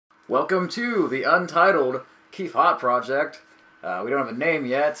Welcome to the Untitled Keith Haught Project. We don't have a name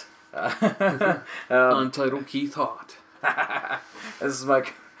yet. Untitled Keith Haught. This is my...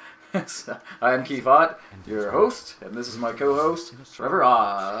 I am Keith Haught, your host, and this is my co-host, Trevor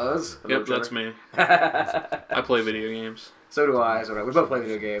Oz. Hello, Yep, Trevor. that's me. I play video games. So do I. We both play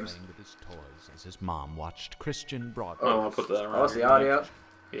video games. With his toys as his mom watched Christian broadcast. Oh, I'll put that around. Oh, that's the audio?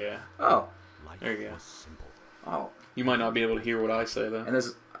 Yeah. Oh. There you go. Oh. You might not be able to hear what I say, though. And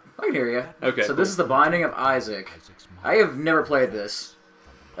this... I can hear you. Okay, So cool. this is The Binding of Isaac. I have never played this.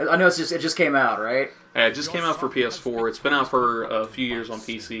 I know it just came out, right? Yeah, it just came out for PS4. It's been out for a few years on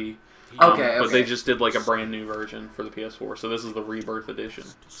PC. Okay, But they just did like a brand new version for the PS4. So this is the Rebirth edition.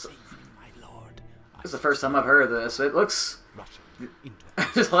 This is the first time I've heard of this. It looks... I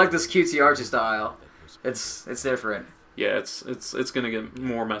just like this cutesy artsy style. It's different. Yeah, it's gonna get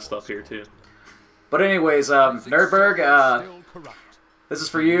more messed up here too. But anyways, Nerdberg, this is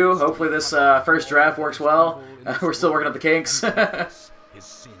for you. Hopefully this first draft works well. We're still working up the kinks. His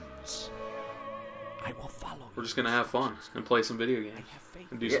sins. I will follow. We're just gonna have fun and play some video games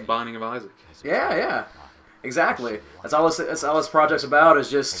and do some Binding of Isaac. Yeah. Exactly. That's all this project's about, is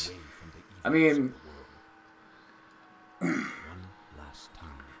just... I mean...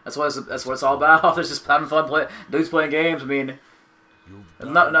 That's what it's all about. It's just having fun dudes playing games. I mean...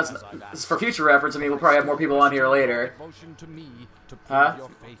 It's for future reference. I mean, we'll probably have more people on here later. Huh?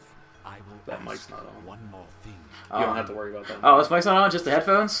 That mic's not on. One more thing. You don't have to worry about that. Oh, this mic's not on? Just the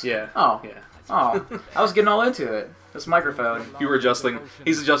headphones? Yeah. Oh. Yeah. Oh. I was getting all into it. This microphone. You were adjusting.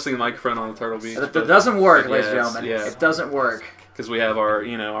 He's adjusting the microphone on the Turtle Beach. It doesn't work, ladies and Yeah, gentlemen. yeah. It doesn't work. Because we have our,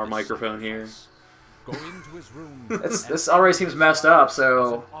 our microphone here. Go into his room. This already seems messed up,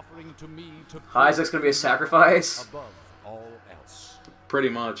 so... Isaac's gonna be a sacrifice? Above all else. Pretty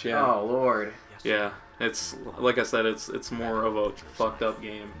much, yeah. Oh, Lord. Yeah. It's, like I said, it's more of a fucked up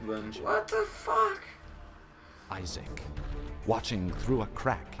game than... What the fuck? Isaac, watching through a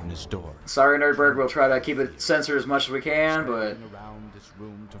crack in his door. Sorry, Nerdberg, we'll try to keep it censored as much as we can, but... Around this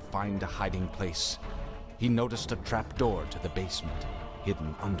room to find a hiding place, he noticed a trapdoor to the basement,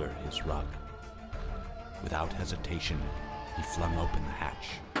 hidden under his rug. Without hesitation, he flung open the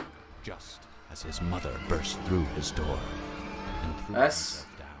hatch, just as his mother burst through his door and threw himself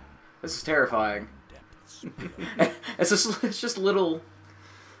down. This is terrifying. Depths. It's just little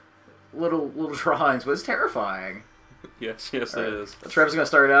drawings, but it's terrifying. Yes, it is. Trevor's gonna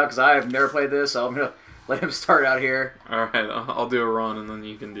start it out because I have never played this, so I'm gonna let him start out here. Alright, I'll do a run and then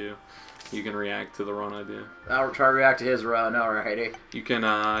you can react to the run I do. I'll try to react to his run. Alrighty. You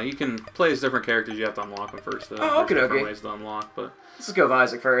can play as different characters. You have to unlock them first, though. Oh, okay, There's different okay. ways to unlock, but Let's go with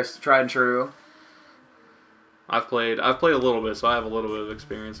Isaac first. Tried and true. I've played a little bit, so I have a little bit of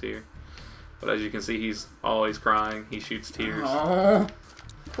experience here. But as you can see, he's always crying. He shoots tears. Oh,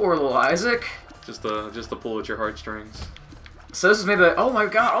 poor little Isaac. Just to pull at your heartstrings. So this is maybe oh my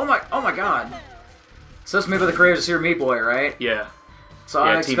god. So this is maybe the creators of Super Meat Boy, right? Yeah. So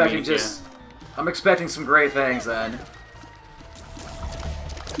Yeah, I'm Team expecting Meat, I'm expecting some great things then.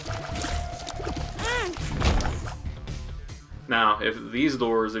 Now, if you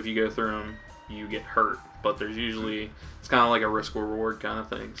go through them, you get hurt. But there's usually, it's kind of like a risk-reward kind of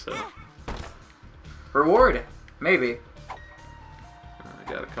thing, so. Reward, maybe. I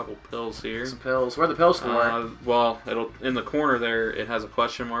got a couple pills here. Some pills. Where are the pills for? Well, in the corner there, it has a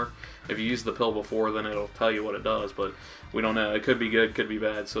question mark. If you use the pill before, then it'll tell you what it does, but we don't know. It could be good, could be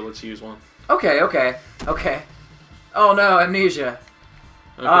bad, so let's use one. Okay. Oh no, amnesia.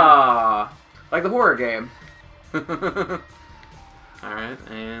 Okay. Ah, like the horror game. Alright,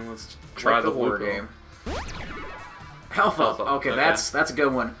 and let's try Like the horror blue pill. game. Alpha. Alpha, Okay, okay. that's a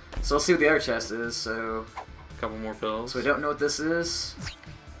good one. So let's see what the other chest is. So Couple more pills. we don't know what this is.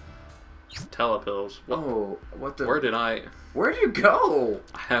 Telepills. What? Oh, what the? Where did I Where'd you go?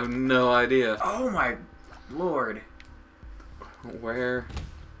 have no idea. Oh my lord. Where?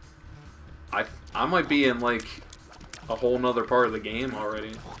 I might be in like a whole nother part of the game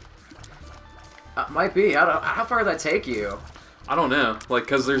already. Might be. How far did that take you? I don't know. Like,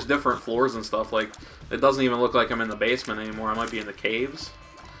 cause there's different floors and stuff. Like, it doesn't even look like I'm in the basement anymore. I might be in the caves,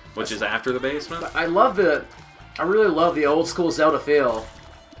 which is after the basement. I really love the old school Zelda feel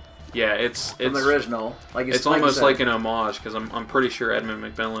Yeah, it's from the original. It's almost like an homage, because I'm pretty sure Edmund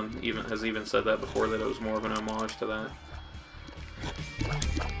McMillan has said that before, that it was more of an homage to that.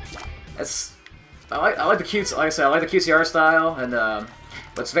 I like the cute, like I said, I like the cutesy art style, and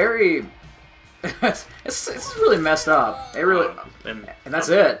but it's very it's really messed up. It really and that's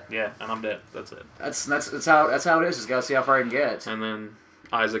it. Yeah, and I'm dead. That's it. That's how it is. Just gotta see how far I can get. And then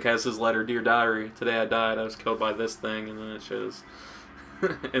Isaac has his letter, "Dear Diary, today I died. I was killed by this thing," and then it shows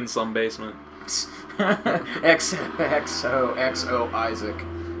In some basement. XO Isaac.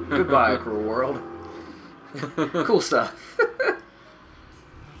 Goodbye, cruel world. Cool stuff.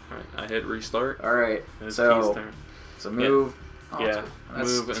 Alright, I hit restart. Alright, so move. Yeah, That's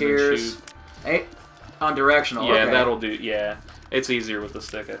move and tears. then shoot. Hey, on directional. Yeah, okay. that'll do. Yeah, it's easier with the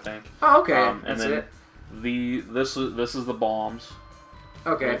stick, I think. Oh, okay. And That's then it. this is the bombs.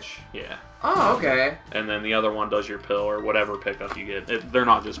 Okay. Which, yeah. Oh, okay. And then the other one does your pill or whatever pickup you get. They're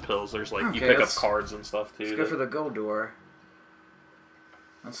not just pills. There's like you pick up cards and stuff too. Let's go for the gold door.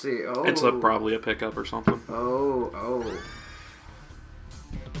 Let's see. Oh. It's probably a pickup or something. Oh.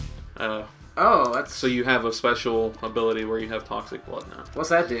 Oh, that's... So you have a special ability where you have toxic blood now. What's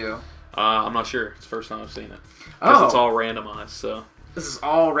that do? I'm not sure. It's the first time I've seen it. Because it's all randomized, so... This is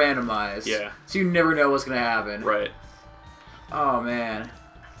all randomized. Yeah. So you never know what's going to happen. Right. Oh, man.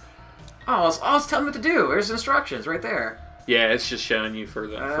 Oh, it's telling me what to do. There's instructions right there. Yeah, it's just showing you for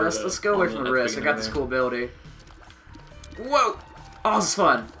the... let's go away from the risk. I got this cool ability. Whoa! Oh, this is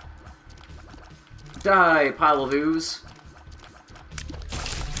fun. Die, pile of ooze.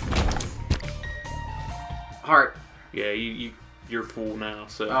 Heart. Yeah, you're full now.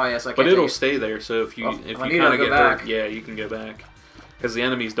 So. Oh yes, I. But it'll stay there. So if you kind of get back. hurt, yeah, you can go back. Because the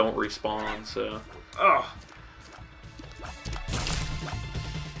enemies don't respawn. So. Oh.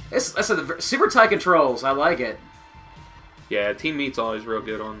 I said the super tight controls. I like it. Yeah, Team Meat's always real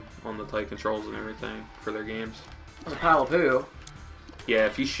good on the tight controls and everything for their games. There's a pile of poo. Yeah,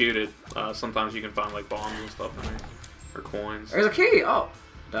 if you shoot it, sometimes you can find like bombs and stuff in there, or coins. There's a key. Oh.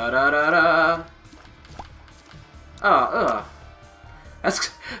 Da. Oh,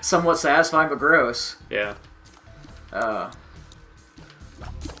 that's somewhat satisfying but gross. Yeah.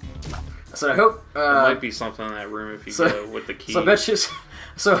 So I hope... there might be something in that room if you go with the key. So I bet you...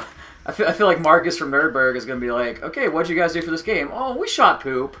 So I feel like Marcus from Nerdberg is going to be like, okay, what'd you guys do for this game? Oh, we shot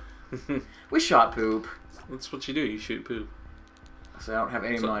poop. We shot poop. That's what you do. You shoot poop. So I don't have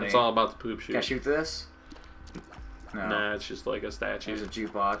any money. It's all about the poop shoot. Can I shoot this? No. Nah, it's just like a statue. There's a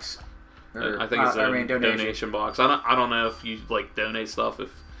jukebox. I think it's a donation box. I don't know if you like donate stuff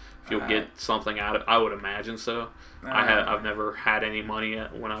if you'll get something out of it. I would imagine so. I've never had any money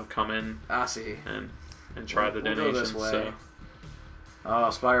when I've come in. I see. And tried the donations. Go this way. So.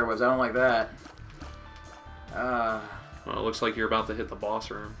 Oh, spiderwebs! I don't like that. Well, it looks like you're about to hit the boss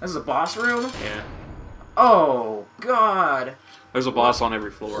room. This is a boss room? Yeah. Oh God! There's a boss on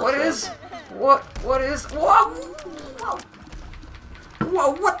every floor. What is? Whoa! What is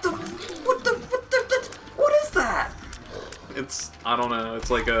that? I don't know.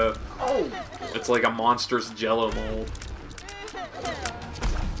 It's like a... Oh! It's like a monstrous jello mold.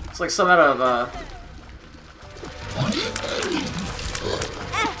 It's like some out of,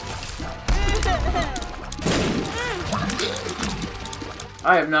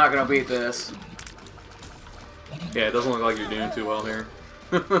 I am not gonna beat this. Yeah, it doesn't look like you're doing too well here.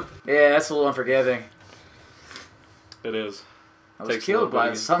 Yeah, that's a little unforgiving. It is. I was killed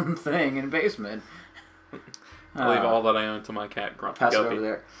by something in the basement. I leave all that I own to my cat, Grumpy. Pass it over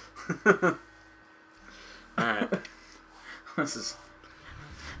there. Alright. This is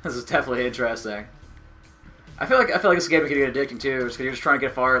definitely interesting. I feel like this game could get addicting too, just because you're just trying to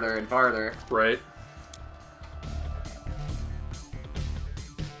get farther and farther. Right.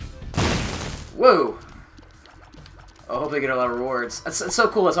 Whoa! I hope they get a lot of rewards. It's so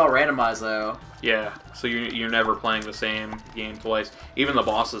cool. It's all randomized though. Yeah. So you're never playing the same game twice. Even the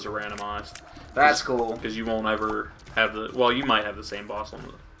bosses are randomized. That's cool. Because you won't ever have the... Well, you might have the same boss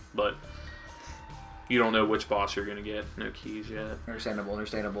on but you don't know which boss you're going to get. No keys yet. Understandable,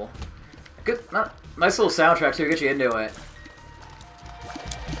 understandable. Good, nice little soundtrack too, get you into it.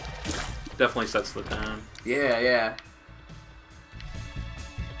 Definitely sets the tone. Yeah, yeah.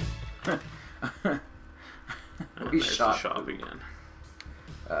 There's the shop again.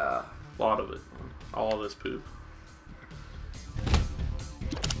 A lot of it. All this poop.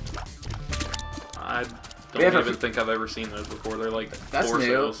 I don't even think I've ever seen those before. They're like that's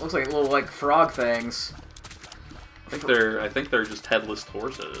new. Looks like little like frog things. I think they're just headless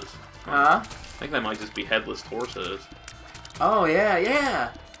torsos. Huh? I think they might just be headless torsos. Oh yeah,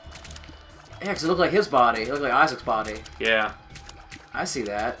 yeah. Yeah, because it looked like his body. It looked like Isaac's body. Yeah. I see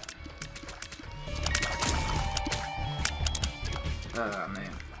that. Oh man.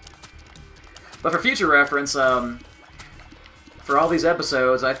 But for future reference, for all these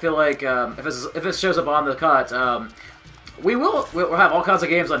episodes, I feel like if it shows up on the cut, we'll have all kinds of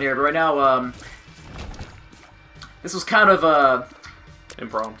games on here. But right now, this was kind of a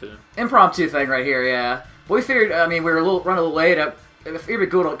impromptu thing right here. Yeah, but we figured. I mean, we were running a little late. It'd be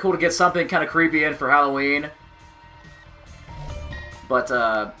cool to get something kind of creepy in for Halloween.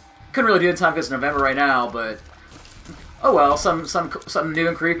 but couldn't really do it in time because it's November right now. But oh well, something new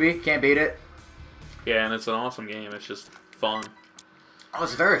and creepy. Can't beat it. Yeah, and it's an awesome game. It's just fun. Oh,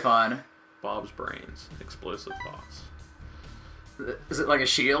 it's very fun. Bob's Brains, Explosive Thoughts. Is it like a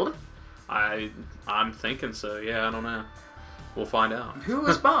shield? I'm thinking so. Yeah, I don't know. We'll find out. Who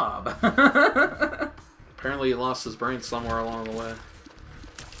is Bob? Apparently he lost his brain somewhere along the way.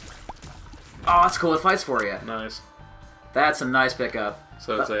 Oh, that's cool. It fights for you. Nice. That's a nice pickup.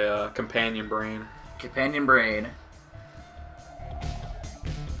 So it's a companion brain. Companion brain.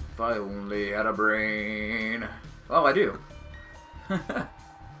 If I only had a brain. Oh, I do.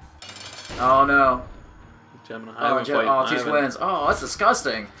 Oh no. Gemini. Teach wins. Oh, that's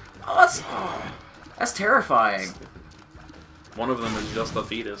disgusting. Oh, that's terrifying. One of them is just a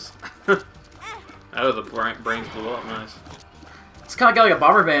fetus. Oh, the brains blew up. Nice. It's kind of got like a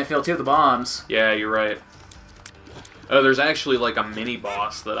Bomberman feel too, the bombs. Yeah, you're right. Oh, there's actually like a mini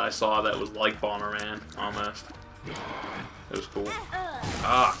boss that I saw that was like Bomberman, almost. It was cool.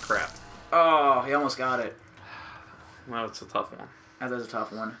 Ah, crap. Oh, he almost got it. Well, it's a tough one. That is a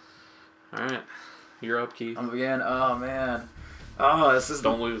tough one. Alright. You're up, Keith. I'm again. Oh, man. Oh, this is...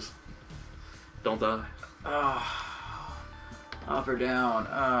 Don't lose. Don't die. Oh. Up or down?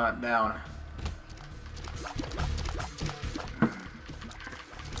 Down.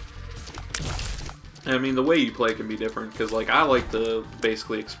 I mean, the way you play can be different, because, like, I like to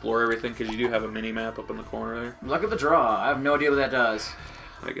basically explore everything, because you do have a mini-map up in the corner there. Look at the draw. I have no idea what that does.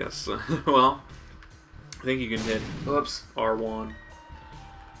 I guess. Well, I think you can hit Oops. R1.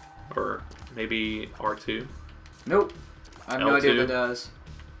 Or maybe R2. Nope. I have no L2. idea what that does.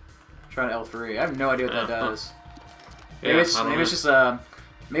 I'm trying L3. I have no idea what that does. Maybe Yeah, it's just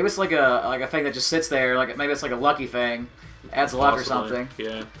maybe it's like a thing that just sits there. Like maybe it's like a lucky thing, adds luck or something.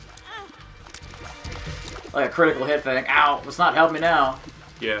 Yeah. Like a critical hit thing. Ow! It's not helping me now.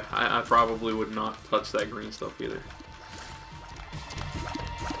 Yeah, I probably would not touch that green stuff either.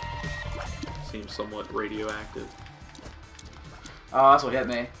 Seems somewhat radioactive. Oh, that's what hit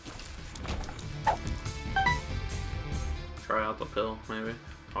me. Try out the pill, maybe.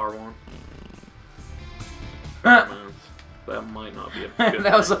 R1. That might not be a good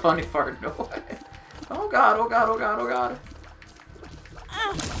That was a funny part. No way. Oh god, oh god, oh god, oh god.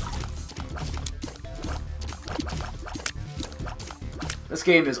 This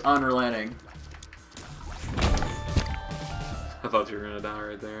game is unrelenting. I thought you were gonna die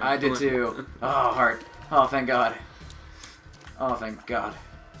right there. I did too. Oh, heart. Oh, thank god. Oh, thank god.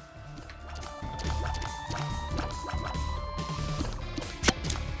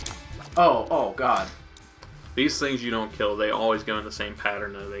 Oh god. These things you don't kill, they always go in the same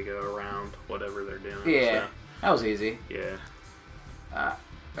pattern though. They go around whatever they're doing. Yeah, so. that was easy. Yeah. Are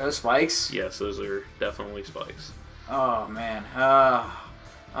those spikes? Yes, those are definitely spikes. Oh, man. I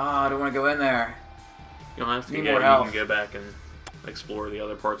don't want to go in there. You don't have to. Need Yeah, more you health. can go back and explore the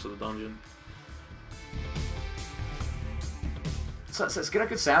other parts of the dungeon. So it's got a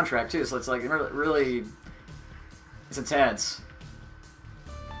good soundtrack, too, so it's like really... It's intense.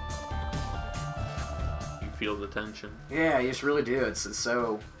 You feel the tension. Yeah, you just really do. It's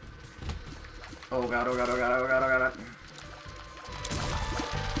so... Oh god, oh god, oh god, oh god, oh god.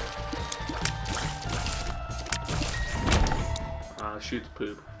 Shoot the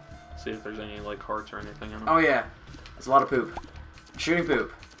poop. See if there's any like hearts or anything in them. Oh yeah, there's a lot of poop. Shooting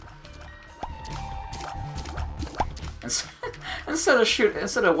poop.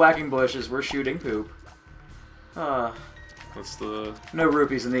 Instead of whacking bushes, we're shooting poop. That's the... No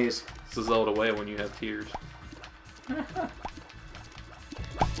rupees in these. It's the Zelda way when you have tears.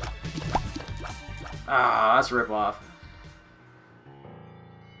 That's a ripoff.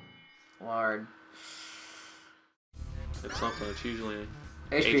 Lord. It's something that's usually...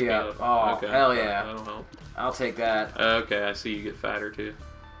 HP up. Oh, okay. hell yeah. That'll help. I'll take that. Okay, I see you get fatter too.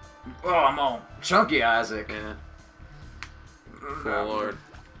 Oh, I'm on chunky Isaac. Yeah. Oh, Lord.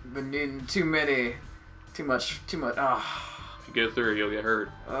 Been needing too much. If you go through, you'll get hurt.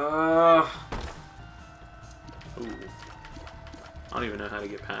 Uh. Ooh. I don't even know how to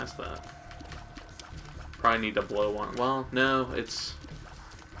get past that. Probably need to blow one. Well, no, it's...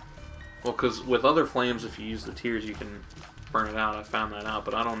 Well, because with other flames, if you use the tears, you can burn it out. I found that out,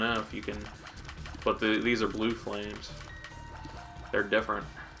 but I don't know if you can... But these are blue flames. They're different.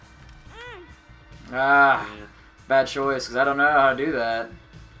 Ah, yeah. Bad choice, because I don't know how to do that.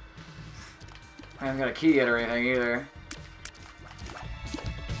 I haven't got a key yet or anything either.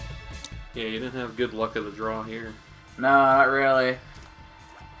 Yeah, you didn't have good luck of the draw here. No, not really.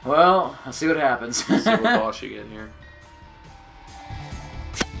 Well, I'll see what happens. Let's see what boss you get here.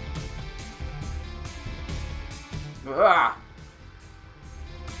 Ah!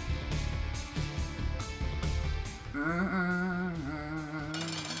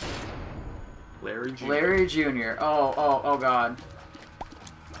 Larry Jr. Larry Jr. Oh God.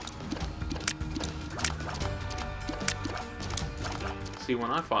 See,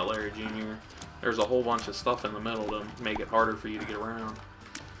 when I fought Larry Jr., there's a whole bunch of stuff in the middle to make it harder for you to get around.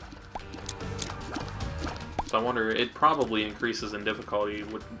 So I wonder, it probably increases in difficulty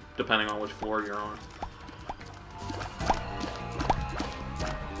depending on which floor you're on.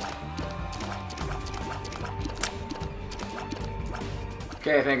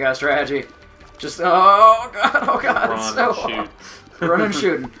 Okay, I think I got a strategy. Just oh God, Run it's so and shoot. Run and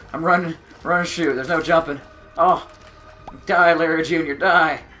shooting. I'm running, run and shoot. There's no jumping. Oh, die, Larry Jr.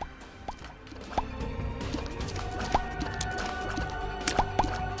 Die.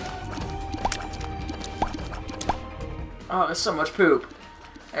 Oh, there's so much poop.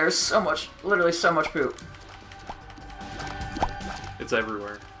 There's so much, literally so much poop. It's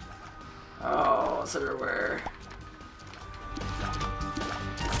everywhere. Oh, it's everywhere.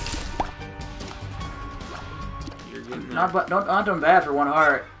 You're getting there. Not doing bad for one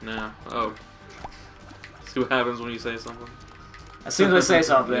heart. No. Oh. See what happens when you say something? As soon as I say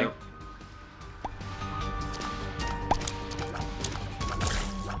something. Yep.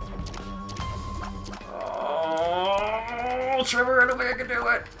 Oh, Trevor, I don't think I can do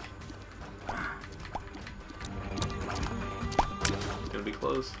it. It's gonna be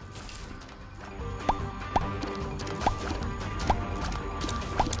close.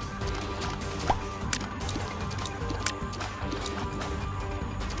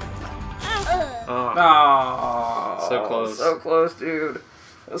 Oh, so close. So close, dude.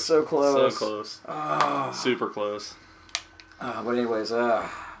 That's so close. So close. Oh. Super close. But anyways, Alright.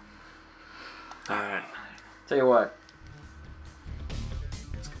 tell you what.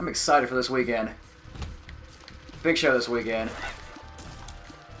 I'm excited for this weekend. Big show this weekend.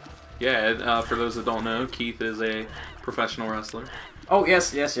 Yeah, for those that don't know, Keith is a professional wrestler. Oh,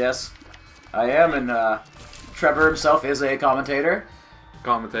 yes. I am, and Trevor himself is a commentator.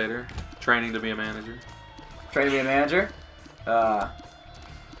 Commentator. Training to be a manager. Training to be a manager.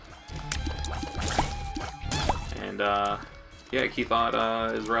 And, yeah, Keith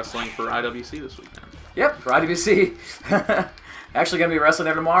Haught is wrestling for IWC this weekend. Yep, for IWC. Actually gonna be wrestling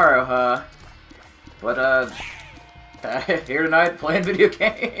there tomorrow. But here tonight playing video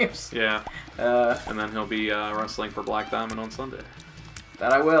games. Yeah. And then he'll be wrestling for Black Diamond on Sunday.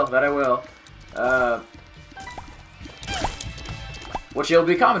 That I will. Which you'll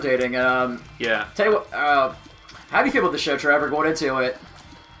be commentating. Yeah. Tell you what, how do you feel about the show, Trevor, going into it?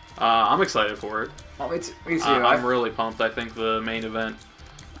 I'm excited for it. Oh, me too. I'm really pumped. I think the main event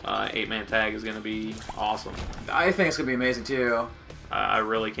 8-man tag is going to be awesome. I think it's going to be amazing, too. I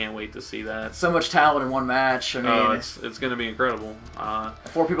really can't wait to see that. So much talent in one match. I mean, oh, it's going to be incredible.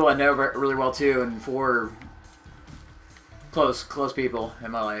 4 people I know really well, too, and 4 close people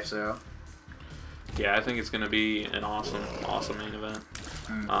in my life, so... Yeah, I think it's going to be an awesome main event.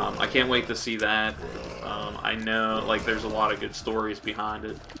 I can't wait to see that. I know, like, there's a lot of good stories behind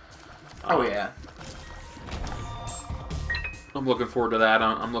it. Oh, yeah. I'm looking forward to that.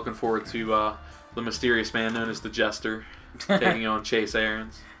 I'm looking forward to the mysterious man known as the Jester taking on Chase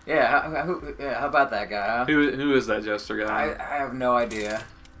Aarons. Yeah, how about that guy, huh? Who is that Jester guy? I have no idea.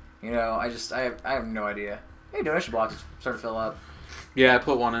 You know, I have no idea. Hey, donation box is starting to fill up. Yeah, I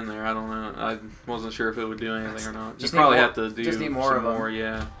put one in there. I don't know. I wasn't sure if it would do anything or not. Just you probably more, have to do just need more some of them. more,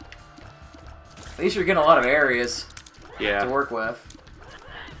 yeah. At least you're getting a lot of areas Yeah. to work with.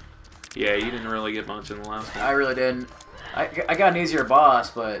 Yeah, you didn't really get much in the last one. I really didn't. I got an easier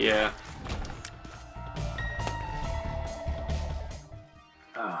boss, but... Yeah.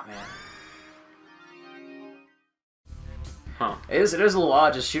 Oh, man. Huh. It is a little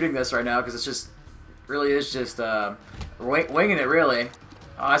odd just shooting this right now, because it's just... Really is just, winging it, really.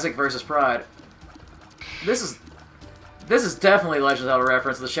 Isaac versus Pride. This is definitely Legend of Zelda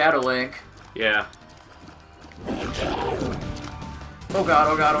reference, the Shadow Link. Yeah. Oh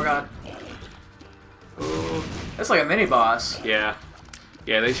god. Ooh. That's like a mini-boss. Yeah.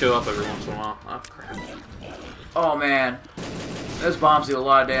 Yeah, they show up every once in a while. Oh, crap. Oh, man. Those bombs do a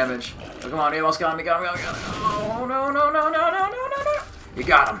lot of damage. Oh, come on, he almost got me. Oh, no. You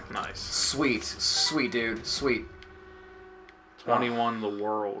got him. Nice. Sweet, dude. Sweet. 21 The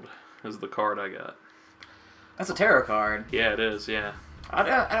World is the card I got. That's a tarot card. Yeah, it is, yeah.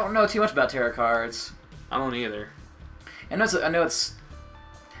 I don't know too much about tarot cards. I don't either. And I know it's...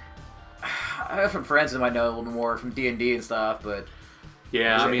 I have some friends that might know a little bit more from D&D and stuff, but...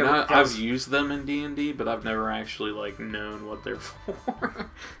 Yeah, I mean, I've used them in D&D, but I've never actually, like, known what they're for.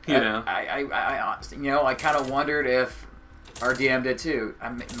 you know? I kind of wondered if our DM did too.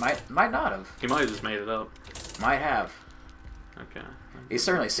 Might not have. He might have just made it up. Might have. Okay. He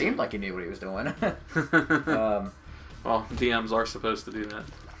certainly seemed like he knew what he was doing. Well, DMs are supposed to do that.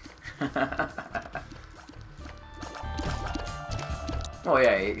 Oh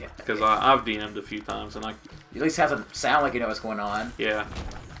yeah. Because I've DM'd a few times, and I... You at least have to sound like you know what's going on. Yeah.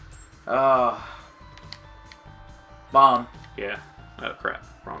 Bomb. Yeah. Oh, crap.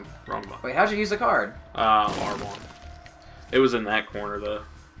 Wrong bomb. Wait, how'd you use the card? R1. It was in that corner, though.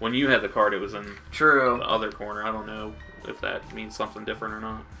 When you had the card, it was in True. the other corner. I don't know if that means something different or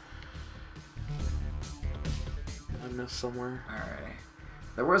not. I missed somewhere. Alright.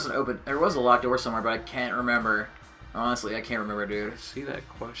 There was a locked door somewhere, but I can't remember. Honestly, I can't remember, dude. I see that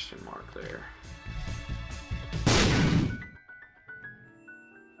question mark there.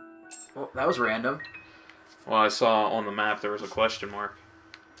 Well, that was random. Well, I saw on the map there was a question mark.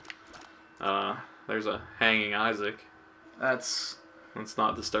 There's a hanging Isaac. That's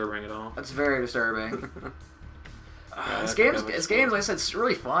not disturbing at all. This very disturbing. Yeah, This game, like I said, it's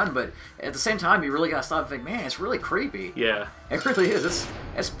really fun, but at the same time, you really gotta stop and think, man, it's really creepy. Yeah. It really is.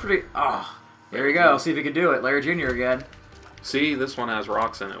 It's pretty. There you go. See if you can do it, Larry Jr. again. See, this one has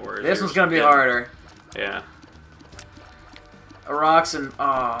rocks in it. Where This one's gonna be harder. Yeah. Rocks and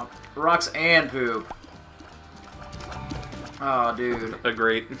poop. Oh, dude. A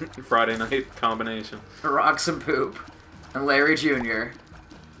great Friday night combination. Rocks and poop, and Larry Jr.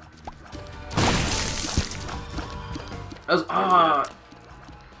 Those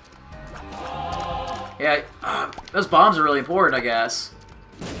those bombs are really important, I guess.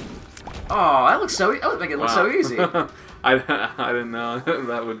 Oh, that looks so. I would make it look so easy. I didn't know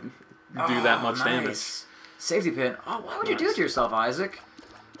that would do that much damage. Nice. Safety pin. Oh, why would you do it to yourself, Isaac?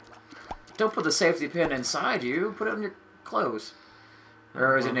 Don't put the safety pin inside you. Put it on your clothes.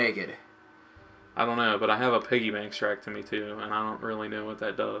 Or is it naked? I don't know, but I have a piggy bank strapped to me too, and I don't really know what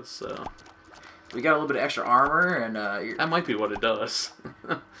that does. So we got a little bit of extra armor, and that might be what it does.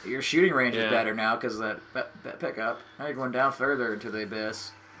 Your shooting range is better now because of that pickup. Now you're going down further into the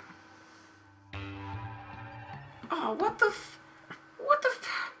abyss. Oh, what the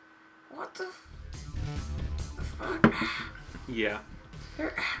fuck? Yeah.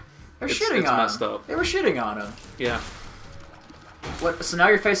 They're shitting on messed him. up. They were shitting on him. Yeah. What? So now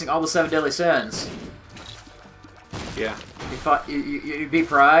you're facing all the 7 deadly sins. Yeah. You beat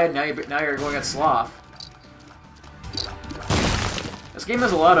Pride. Now you're going against Sloth. This game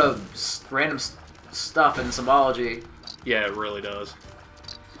has a lot of random stuff and symbology. Yeah, it really does.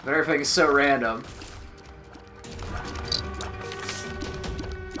 But everything is so random.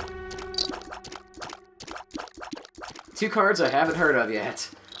 Two cards I haven't heard of yet.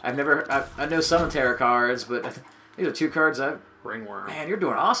 I know some tarot cards, but these are 2 cards I've... Ringworm. Man, you're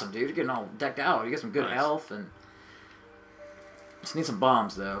doing awesome, dude. You're getting all decked out. You get some good health, and... Just need some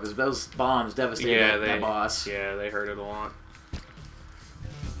bombs, though, because those bombs devastated that boss. Yeah, they hurt it a lot.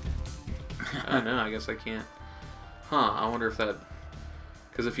 I don't know, I guess I can't... Huh, I wonder if that...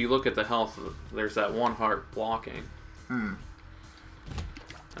 Because if you look at the health, there's that 1 heart blocking.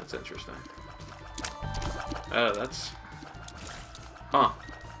 That's interesting. Oh, that's... Huh.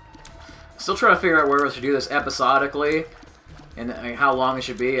 Still trying to figure out where we should do this episodically, and how long it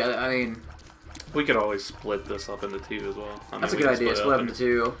should be. I mean... We could always split this up into 2 as well. That's a good idea, split them into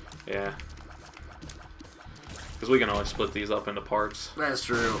 2. Yeah. Because we can always split these up into parts. That's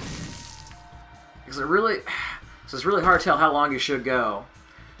true. Because it's really hard to tell how long you should go.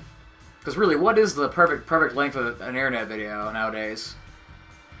 Because really, what is the perfect length of an internet video nowadays?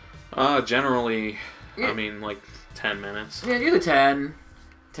 Generally, I mean, like 10 minutes. Yeah, usually 10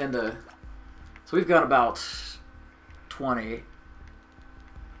 to... So we've got about 20.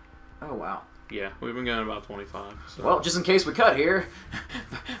 Oh, wow. Yeah, we've been going about 25. So. Well, just in case we cut here,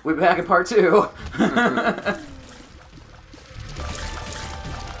 we'll be back in part 2. We're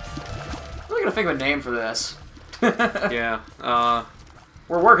gonna think of a name for this. Yeah.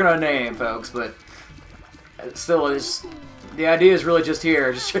 We're working on a name, folks, but it still is. The idea is really just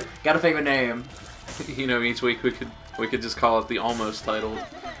here. Just gotta think of a name. You know, each week we could just call it the almost titled.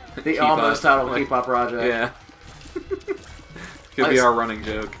 The almost titled Keith Haught Project. Yeah. Could be our running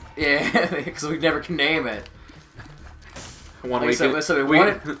joke. Yeah, because we never can name it. One week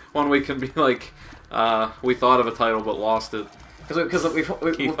can be like, we thought of a title but lost it. Because we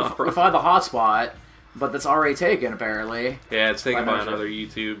find the hotspot, but that's already taken apparently. Yeah, it's taken by another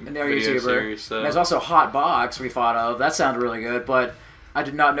YouTuber. Series, so. And there's also Hot Box we thought of. That sounded really good, but I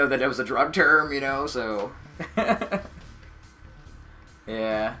did not know that it was a drug term, you know. So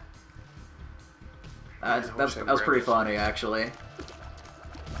yeah, that was pretty funny actually.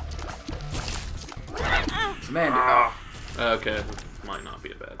 Man, okay, might not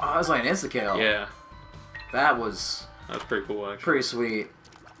be a bad. Oh, that was like an insta kill. Yeah. That was pretty cool, actually. pretty sweet.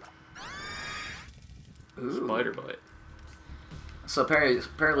 Ooh. Spider bite. So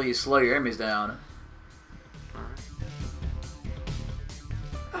apparently you slow your enemies down. Alright.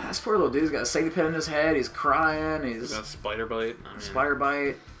 This poor little dude's got a safety pin in his head. He's crying. He's Got spider bite. I mean, spider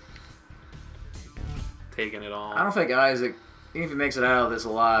bite. Taking it all. I don't think Isaac, even if he makes it out of this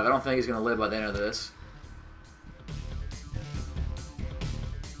alive, I don't think he's going to live by the end of this.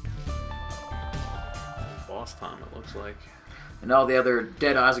 Boss time, it looks like. And all the other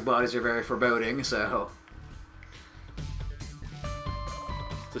dead Isaac bodies are very foreboding, so...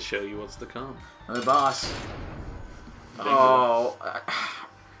 To show you what's to come. Another boss. Bingo. Oh...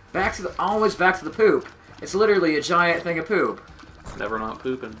 always back to the poop. It's literally a giant thing of poop. Never not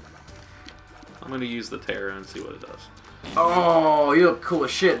pooping. I'm gonna use the Terra and see what it does. Oh, you look cool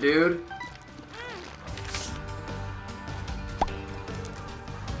as shit, dude.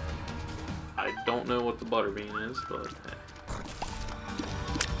 I don't know what the butterbean is, but hey.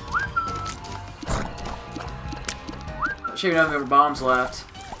 I'm sure you don't have any more bombs left.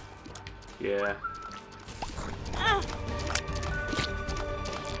 Yeah.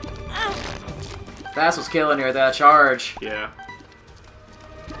 That's what's killing you with that charge. Yeah.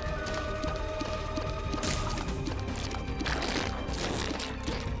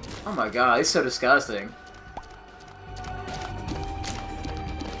 Oh my god, he's so disgusting.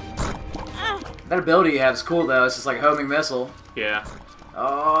 That ability you have is cool though, it's just like a homing missile. Yeah.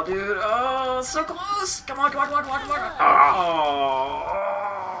 Oh dude, oh, so close! Come on, come on, come on, come on, come on! Oh!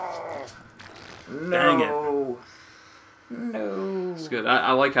 No. Dang it. No. It's good.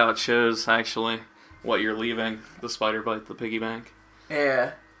 I like how it shows, actually, what you're leaving. The spider bite, the piggy bank.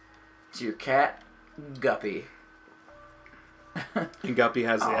 Yeah. It's your cat, Guppy. And Guppy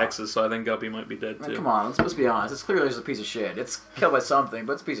has the X's, so I think Guppy might be dead, too. Come on, let's be honest. It's clearly just a piece of shit. It's killed by something,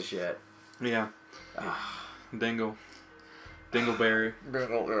 but it's a piece of shit. Yeah. Dingle. Dingleberry.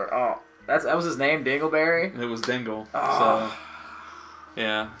 Dingleberry. Oh, that was his name, Dingleberry? It was Dingle. Oh. So,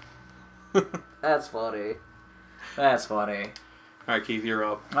 yeah. That's funny. That's funny. Alright, Keith, you're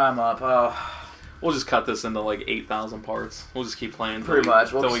up. I'm up. Oh. We'll just cut this into like 8,000 parts. We'll just keep playing. Pretty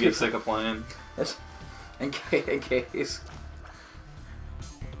much. Until we get sick of playing. In case.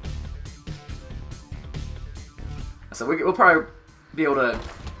 So we'll probably be able to...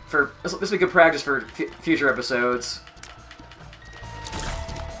 This will be good practice for future episodes.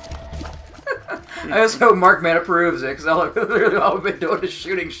 I just hope Markman approves it, because literally all we've been doing is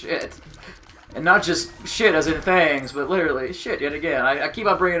shooting shit. And not just shit as in things, but literally shit yet again. I keep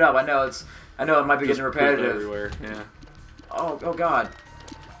on bringing it up. I know it might be getting repetitive. Everywhere, yeah. Oh god.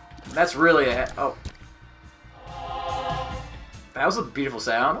 That's really oh. That was a beautiful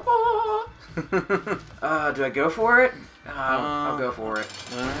sound. Oh. Do I go for it? I'll go for it.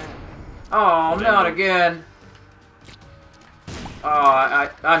 Oh, not again. Oh,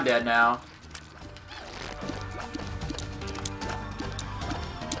 I'm dead now.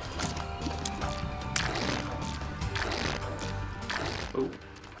 Oh,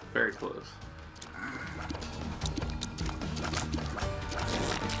 very close.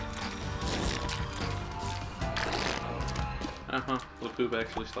 The poop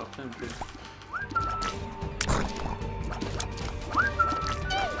actually stopped him too.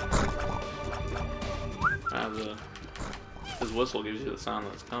 His whistle gives you the sound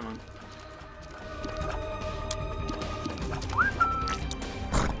that's coming.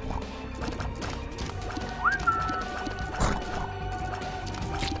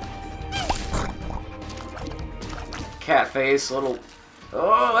 Cat face, little...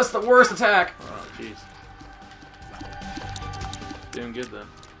 Oh, that's the worst attack! Oh, jeez. Doing good, though.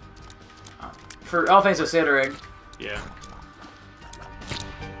 For all things considering. Yeah.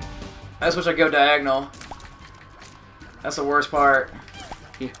 I just wish I'd go diagonal. That's the worst part.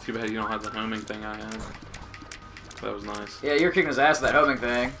 Yeah, too bad you don't have the homing thing I had. That was nice. Yeah, you're kicking his ass with that homing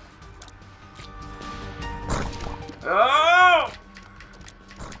thing. Oh!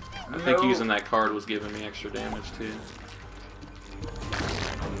 I think using that card was giving me extra damage, too.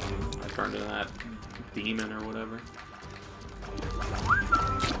 I turned into that demon or whatever.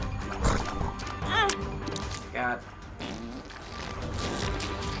 God.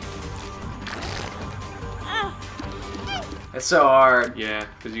 It's so hard. Yeah,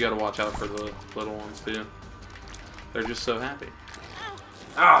 because you got to watch out for the little ones, too. They're just so happy.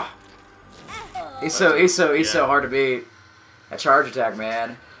 Ah! He's so hard to beat. That charge attack,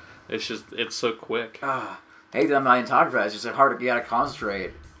 man. It's so quick. Ah, I hate that I'm not in talking about it. It's just hard to, you gotta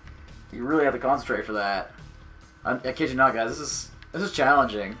concentrate. You really have to concentrate for that. I kid you not, guys. This is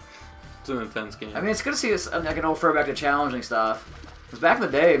challenging. It's an intense game. I mean, it's good to see this, like an old throwback to challenging stuff. Because back in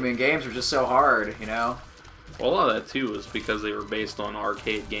the day, I mean, games were just so hard, you know? Well, a lot of that too was because they were based on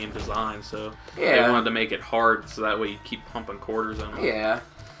arcade game design, so Yeah. they wanted to make it hard so that way you keep pumping quarters in them. Yeah.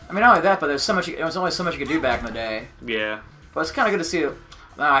 I mean, not only that, but there's so much. There was only so much you could do back in the day. Yeah. But it's kind of good to see.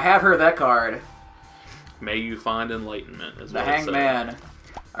 Now, I have heard that card. May you find enlightenment. Is The what it Hanged said. Man.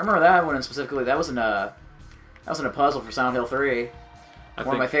 I remember that one specifically. That was in a puzzle for Silent Hill 3.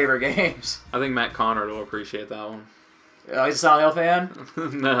 One of my favorite games. I think Matt Conrad will appreciate that one. Oh, he's a Silent Hill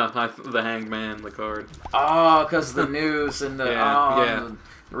fan? No, the Hanged Man, the card. Oh, because the noose and the, Yeah.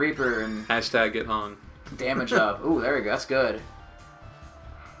 the Reaper and Hashtag get hung. damage up. Ooh, there we go. That's good.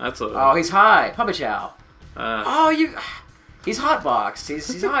 That's a. Oh, he's high. Puppy Chow. Uh, He's hotboxed.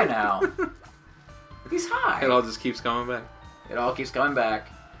 He's high now. He's high. It all just keeps coming back. It all keeps coming back.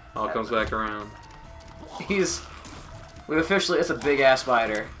 All comes back around. We've officially, it's a big ass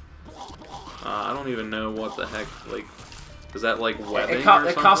spider. I don't even know what the heck, like, is that like webbing It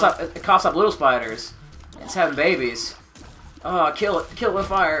or coughs something? up little spiders. It's having babies. Oh, kill it with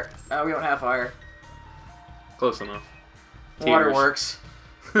fire. Oh, we don't have fire. Close enough. Water Tears. works.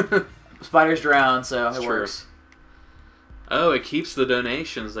 Spiders drown, so it True. works. Oh, it keeps the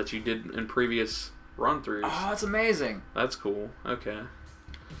donations that you did in previous run-throughs. Oh, that's amazing. That's cool. Okay.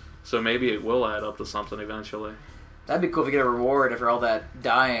 So maybe it will add up to something eventually. That'd be cool if you get a reward after all that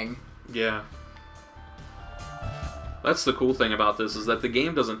dying. Yeah. That's the cool thing about this, is that the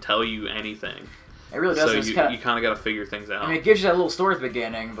game doesn't tell you anything. It really So doesn't. you kind of got to figure things out. I mean, it gives you that little story at the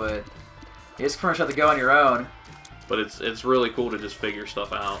beginning, but you just pretty much have to go on your own. But it's really cool to just figure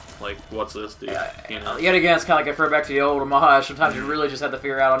stuff out. Like, what's this do? You know? Yet again, it's kind of like a refer back to the old homage. Sometimes you really just have to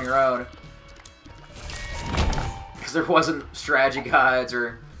figure it out on your own. Because there wasn't strategy guides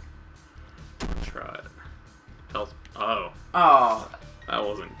or... Try it. Health. Oh. Oh. That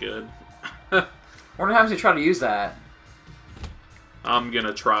wasn't good. Wonder how times you try to use that. I'm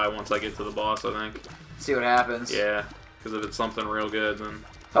gonna try once I get to the boss, I think. See what happens. Yeah, because if it's something real good, then...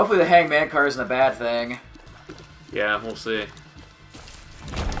 Hopefully the Hangman card isn't a bad thing. Yeah, we'll see.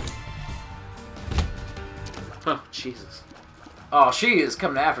 Oh, Jesus. Oh, she is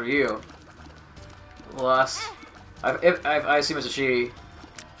coming after you. Lust. I assume it's a she.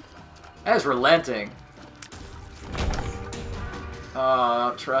 That is relenting. Oh,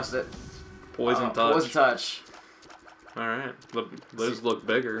 don't trust it. Poison touch. Poison touch. Alright. Those look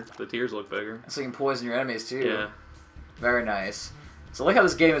bigger. The tears look bigger. So you can poison your enemies too. Yeah. Very nice. So look how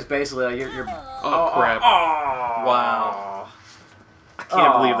this game is basically like you're Oh, crap. Wow. I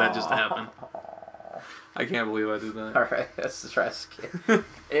can't believe that just happened. I can't believe I did that. Alright, let's try to skip.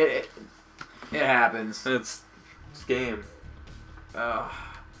 it happens. It's game. I'm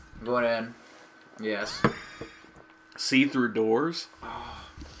going in. Yes. See-through doors?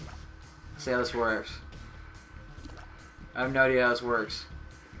 See how this works. I have no idea how this works.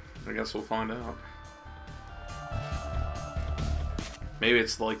 I guess we'll find out. Maybe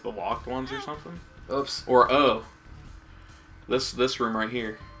it's like the locked ones or something? Oops. Or, oh. This room right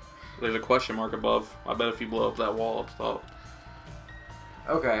here. There's a question mark above. I bet if you blow up that wall up top.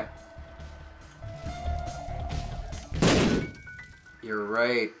 Okay. You're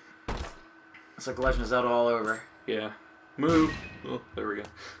right. It's like Legend of Zelda all over. Yeah. Move. Oh, there we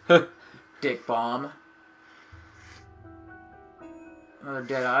go. Dick bomb. Another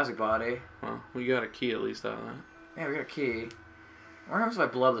dead Isaac body. Well, we got a key at least out of that. Yeah, we got a key. What happens if I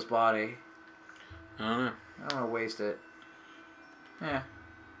blow up this body? I don't know. I don't want to waste it. Yeah.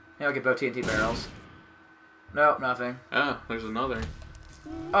 Yeah, I'll get both TNT barrels. Nope, nothing. Oh, there's another.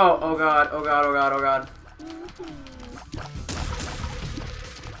 Oh god, oh god, oh god, oh god.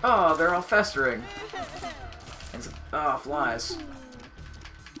 Oh, they're all festering. And flies.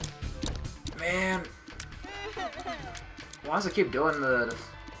 Man. Why does it keep doing the...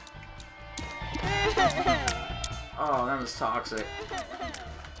 Oh, that was toxic.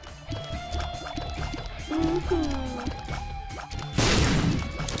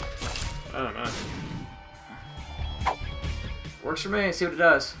 I don't know. Works for me. See what it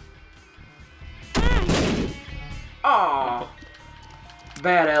does. Oh,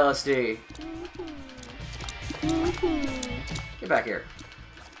 bad LSD. Get back here.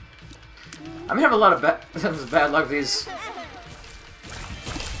 I'm having a lot of bad luck with these.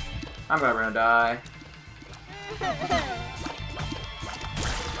 I'm gonna die.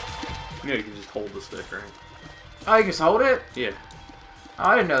 Yeah, you can just hold the stick, right? Oh, you can just hold it? Yeah. Oh,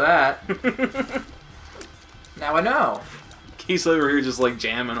 I didn't know that. Now I know. Keith's over here just like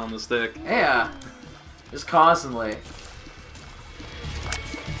jamming on the stick. Yeah. Just constantly.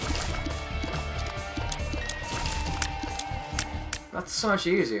 That's so much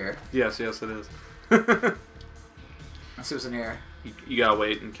easier. Yes, yes, it is. Let's see what's in here. You gotta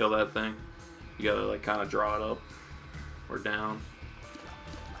wait and kill that thing. You gotta like kind of draw it up or down,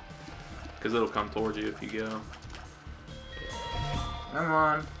 because it'll come towards you if you go. Come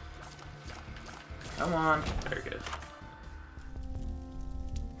on. Come on. Very good.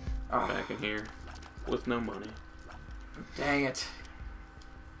 Oh, Back in here with no money. dang it.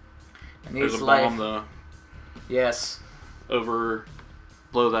 I need There's a life. bomb though. Yes. Over.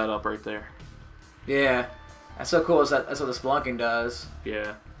 Blow that up right there. Yeah. That's so cool. That's what the spelunking does.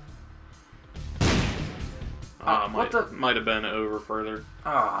 Yeah. Might have been over further.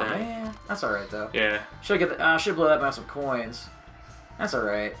 Oh Dang. man, that's all right though. Yeah. Should get the, should blow that by some coins. That's all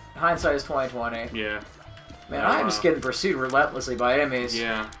right. Hindsight is 20/20. Yeah. Man, I'm just getting pursued relentlessly by enemies.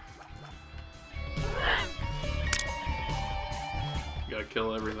 Yeah. You gotta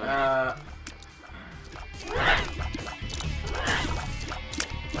kill everything.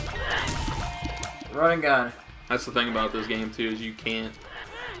 Run and gun. That's the thing about this game too, is you can't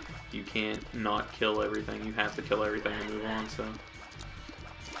not kill everything. You have to kill everything to move on. So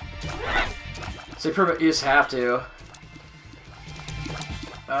You just have to.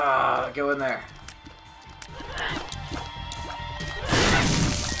 Go in there.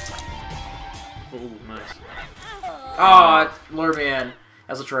 oh, nice. Oh, it lured me in.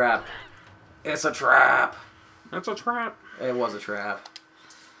 That's a trap. It's a trap. That's a trap. It was a trap.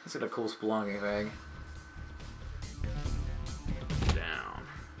 Let's get a cool spelunking thing. Down.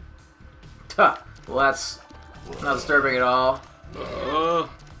 Huh. Well, that's not disturbing at all.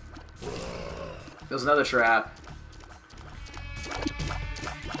 There's another trap.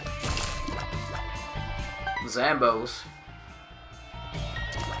 Zambos.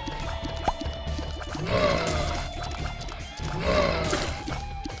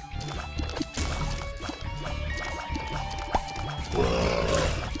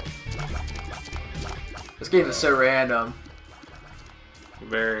 This game is so random.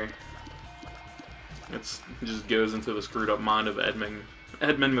 Very. It just goes into the screwed up mind of Edmund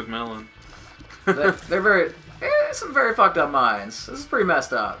McMillan. They're very, some very fucked up minds. This is pretty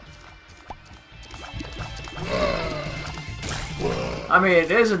messed up. I mean,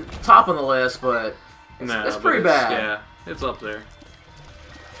 it isn't top on the list, but it's pretty bad. Yeah, it's up there.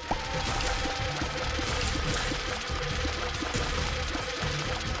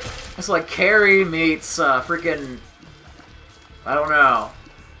 It's like Carrie meets freaking, I don't know.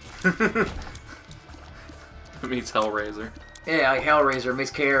 It meets Hellraiser. Yeah, like Hellraiser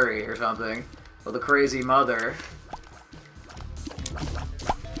meets Carrie or something. With a crazy mother.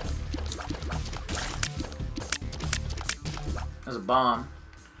 There's a bomb.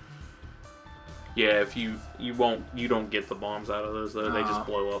 Yeah, if you don't get the bombs out of those though. They just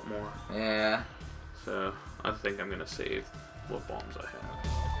blow up more. Yeah. So I think I'm gonna save what bombs I have.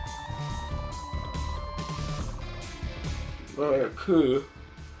 Well, cool.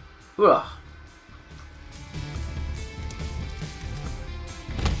 Ugh.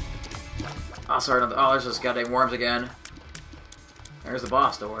 Oh, sorry. Oh, there's just goddamn worms again. There's the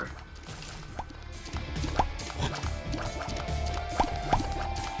boss door.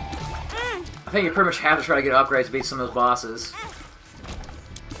 I think you pretty much have to try to get upgrades to beat some of those bosses.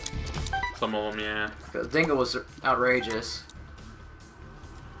 Some of them, yeah. Because Dingle was outrageous.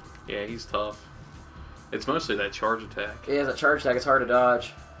 Yeah, he's tough. It's mostly that charge attack. Yeah, that charge attack is hard to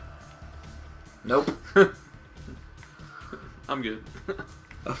dodge. Nope. I'm good.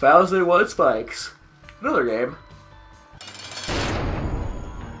 1,001 spikes. Another game.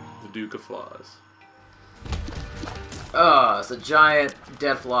 The Duke of Flies. Oh, it's a giant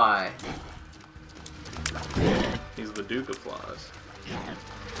dead fly. He's the Duke of Flies.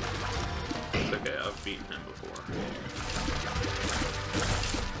 It's okay, I've beaten him before.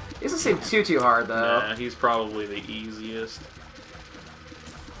 He doesn't seem too hard though. Yeah, he's probably the easiest.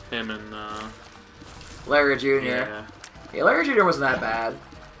 Him and Larry Jr. yeah. Yeah, Larry Jr. wasn't that bad.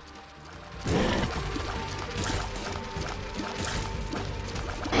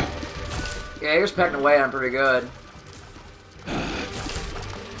 Yeah, he was pecking away on pretty good.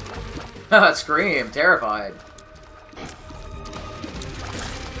 Scream, terrified.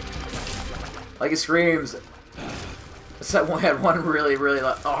 Like he screams. That one had one really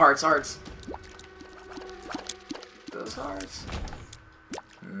oh, hearts. Those hearts.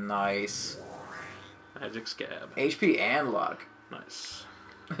 Nice. Magic scab. HP and luck. Nice.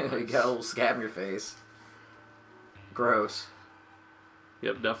 You got a little scab in your face. Gross.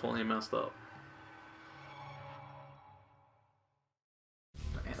 Yep, definitely messed up.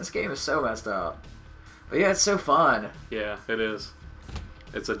 Man, this game is so messed up. But yeah, it's so fun. Yeah, it is.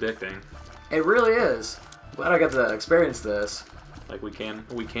 It's addicting. It really is. Glad I got to experience this. Like we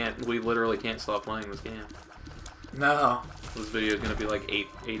literally can't stop playing this game. No. This video is gonna be like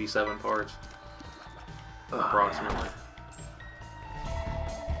 87 parts. approximately.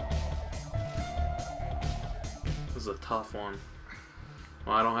 This is a tough one.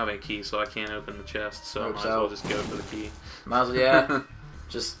 Well, I don't have a key, so I can't open the chest, so I might as well just go for the key. Might as well, yeah.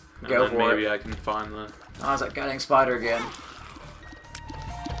 Just go for maybe it. I can find the... Oh, it's that goddamn spider again.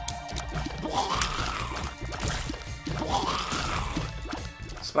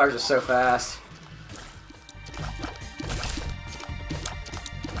 Spiders are so fast.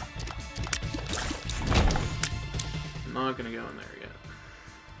 I'm not gonna go in there yet.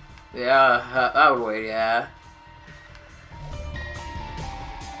 Yeah, I would wait, yeah.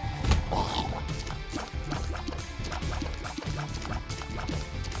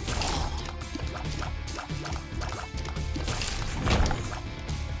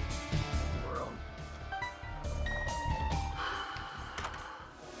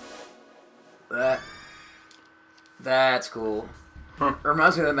 That's cool. Huh.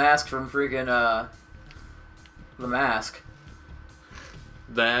 Reminds me of the mask from freaking, The Mask.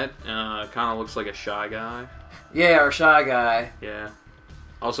 That kind of looks like a Shy Guy. Yeah, our Shy Guy. Yeah.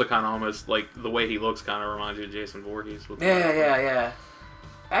 Also kind of almost, like, the way he looks kind of reminds you of Jason Voorhees. With Yeah.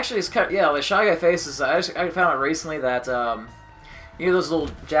 Actually, it's kind of, yeah, the Shy Guy faces, I found out recently that, you know those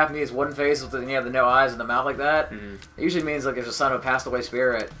little Japanese wooden faces with the, the no eyes and the mouth like that? Mm. It usually means, like, there's a son of a passed away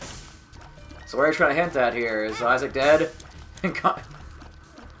spirit. So what are you trying to hint at here? Is Isaac dead? and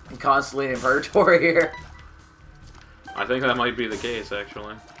constantly in purgatory here? I think that might be the case,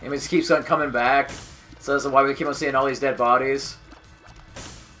 actually. He just keeps on coming back. So that's why we keep on seeing all these dead bodies.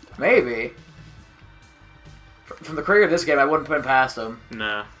 Maybe. From the creator of this game, I wouldn't put him past him.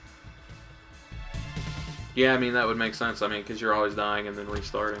 No. Yeah, I mean, that would make sense. I mean, because you're always dying and then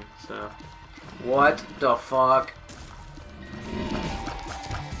restarting, so... What the fuck?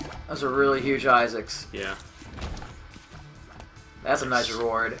 Those are really huge Isaacs. Yeah. That's a nice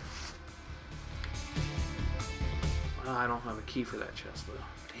reward. Well, I don't have a key for that chest, though.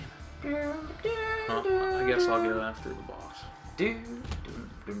 Damn it. Well, I guess I'll go after the boss.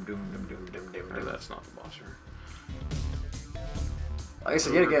 Or that's not the boss, sure. Like I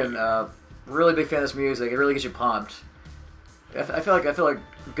said, yet again, really big fan of this music. It really gets you pumped. I feel like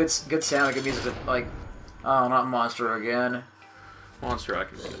good sound and good music. Like, oh, not Monster again. Monster I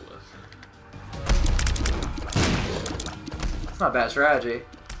can deal with. It's not a bad strategy.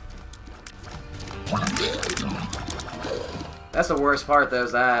 That's the worst part, though,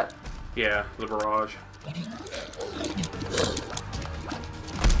 is that. Yeah, the barrage.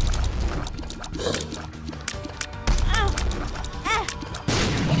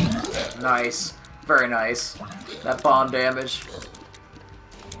 Nice. Very nice. That bomb damage.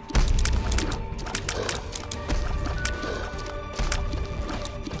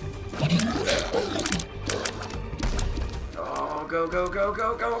 Oh, go, go, go,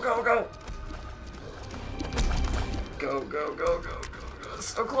 go, go, go, go. Go, go, go, go, go, go.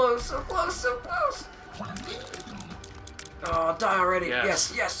 So close, so close, so close. Oh, die already.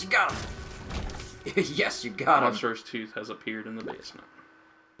 Yes. Yes, you got him. Yes, you got him. Monster's tooth has appeared in the basement.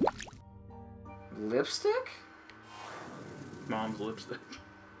 Lipstick? Mom's lipstick.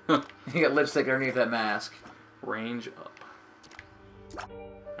 You got lipstick underneath that mask. Range up.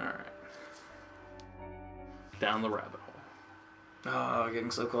 Alright. Down the rabbit hole. Oh,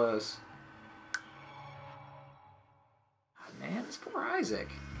 getting so close. Oh, man, this poor Isaac.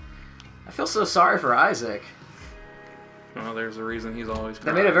 I feel so sorry for Isaac. Well, there's a reason he's always They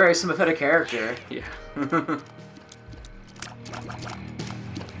crying. made a very sympathetic character. Yeah.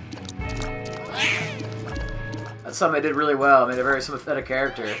 That's something they did really well. Made a very sympathetic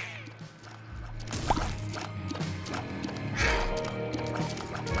character.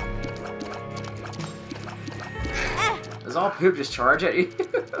 Does all poop just charge at you?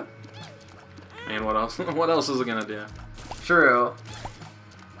 Man, what else? What else is it gonna do? True.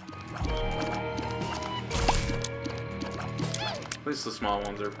 At least the small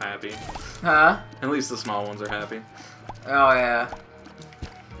ones are happy. Huh? At least the small ones are happy. Oh, yeah.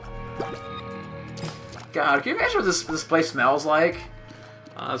 God, can you imagine what this place smells like?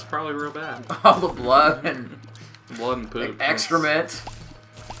 It's probably real bad. All the blood and Blood and poop. excrement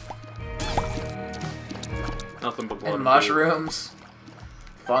Nothing but blood and and mushrooms.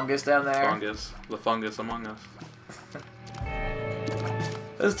 Fungus down poop. there. Fungus. The fungus among us.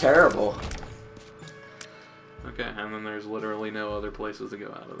 This is terrible. Okay, and then there's literally no other places to go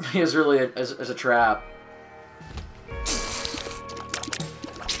out of. He is really as a trap.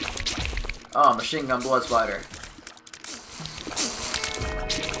 Oh, machine gun blood spider.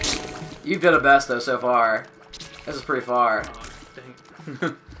 You've done the best though so far. This is pretty far. Oh,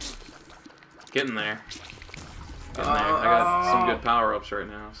 dang. Getting there. Getting there. I got some good power-ups right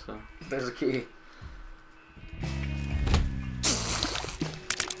now, so. There's a key.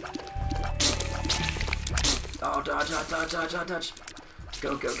 Oh, dodge, dodge, dodge, dodge, dodge, dodge.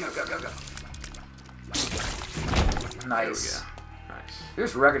 Go, go, go, go, go, go. Nice. There we go. Nice. You're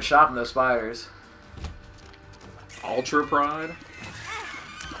just record shopping those spiders. Ultra Pride.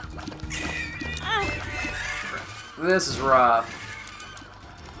 This is rough.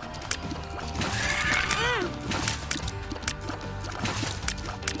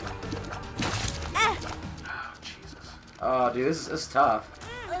 Oh, Jesus. Oh, dude, this is tough.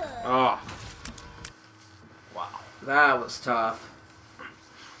 Oh. Wow. That was tough.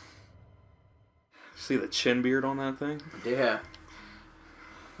 See the chin beard on that thing? Yeah.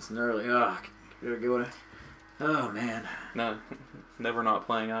 It's gnarly. Oh, gotta go. Oh, man. No, never not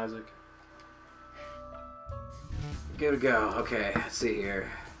playing Isaac. Good to go. Okay, let's see here.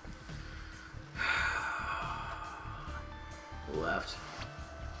 Left.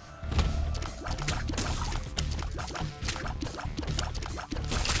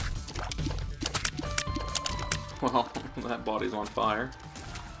 Well, that body's on fire.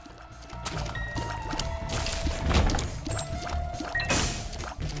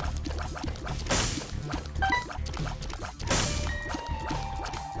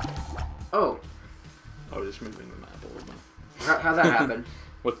 Oh. Oh, just moving the map a little bit. How'd that happen?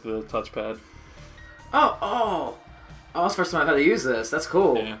 With the touchpad. Oh, oh! Oh, it's the first time I've had to use this. That's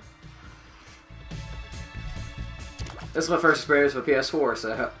cool. Yeah. This is my first experience with PS4,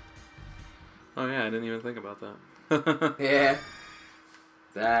 so... Oh yeah, I didn't even think about that. Yeah.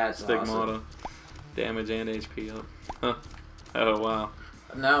 That's Stigmata. awesome. Damage and HP up. Huh. Oh wow.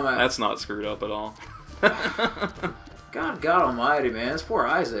 No, man. That's not screwed up at all. God almighty, man. This poor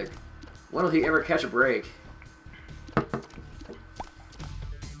Isaac. When will he ever catch a break?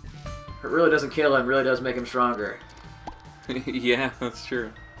 It really doesn't kill him, really does make him stronger. Yeah, that's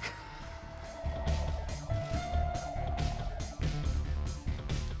true.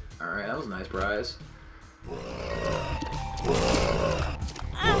 Alright, that was a nice prize.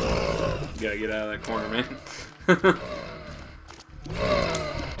 You gotta get out of that corner, man.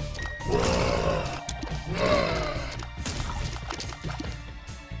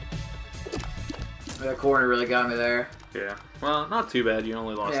 That corner really got me there. Yeah. Well, not too bad. You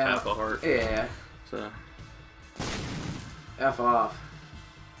only lost half a heart. Yeah. So. F off.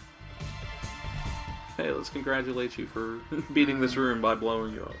 Hey, let's congratulate you for beating this room by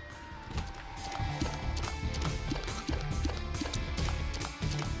blowing you up.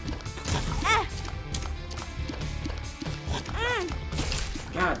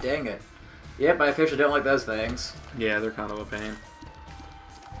 God dang it. Yep, I officially don't like those things. Yeah, they're kind of a pain.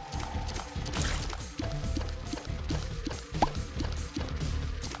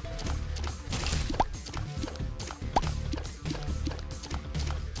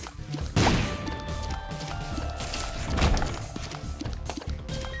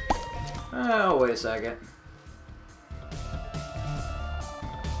 Oh, wait a second.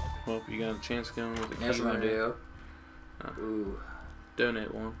 Well, you got a chance going with the Yes, I'm gonna do. Oh. Ooh.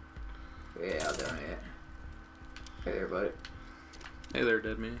 Donate one. Yeah, I'll donate it. Hey there, buddy. Hey there,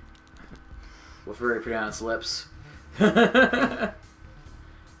 dead me. With very pronounced lips. Oh,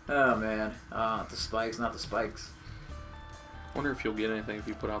 man. Ah, the spikes, not the spikes. Wonder if you'll get anything if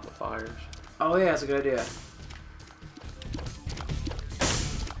you put out the fires. Oh, yeah, that's a good idea.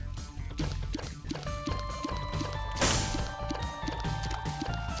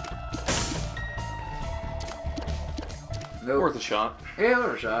 Nope. Worth a shot. Yeah,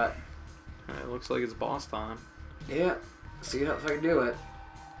 worth a shot. It looks like it's boss time. Yeah. See if I can do it.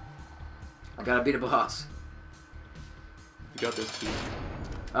 I gotta beat a boss. You got this, Keith.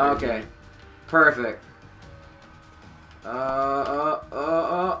 Okay. Perfect.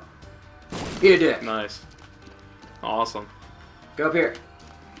 Eat a dick. Nice. Awesome. Go up here.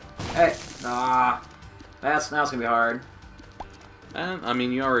 Hey. Nah. Now it's gonna be hard. And, I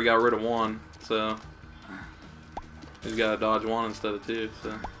mean, you already got rid of one, so... You gotta dodge one instead of two,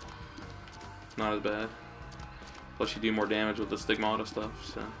 so... Not as bad. Plus you do more damage with the stigmata stuff,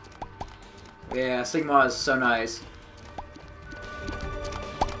 so... Yeah, Sigma is so nice.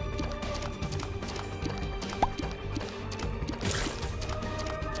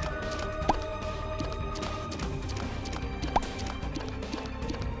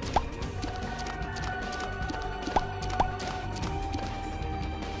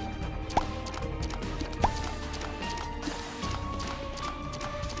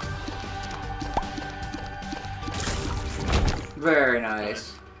 Very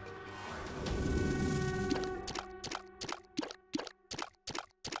nice.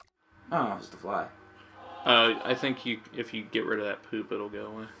 Oh, it's the fly. I think if you get rid of that poop, it'll go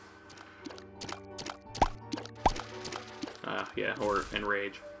away. Yeah, or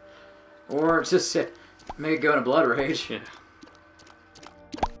enrage. Or just Make it go into blood rage. Yeah.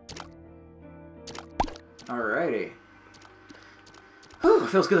 Alrighty. Whew, it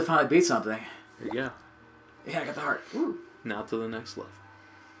feels good to finally beat something. There you go. Yeah, I got the heart. Woo. Now to the next level.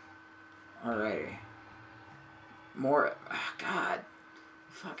 Alrighty. More. God.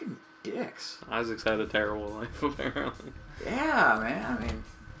 Fucking dicks. Isaac's had a terrible life, apparently. Yeah, man. I mean.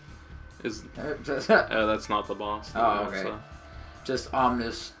 That's not the boss. Oh, okay. So. Just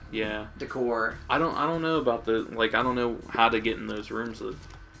ominous. Yeah. Decor. I don't know about the I don't know how to get in those rooms.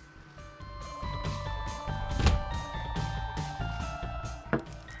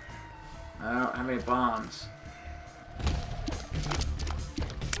 I don't have any bombs.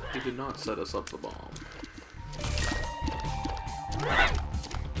 He did not set us up the bomb.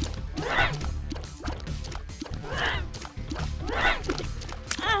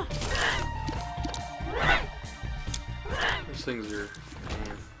 These things are,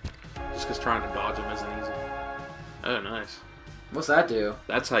 man, just because trying to dodge them isn't easy. Oh, nice. What's that do?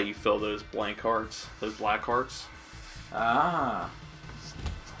 That's how you fill those blank hearts, those black hearts. Ah.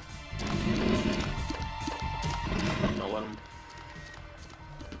 Don't let them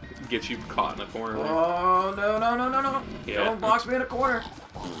get you caught in a corner. Oh, no, no, no, no, no. Yeah. Don't box me in a corner.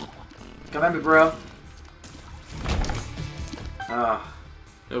 Come at me, bro. Ah.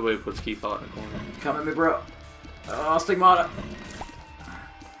 Nobody puts Keith Haught in a corner. Come at me, bro. Oh, Stigmata.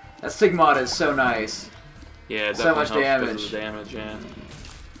 That Stigmata is so nice. Yeah, it so much helps damage. because of the damage, yeah.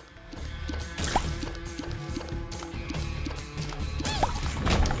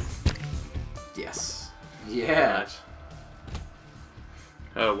 Yes. Yeah. Nice.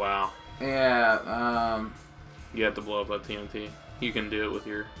 Oh, wow. Yeah, You have to blow up that TNT. You can do it with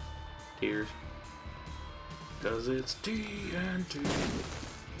your tears. Because it's TNT.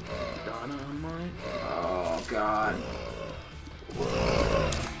 Dynamite. Oh, God.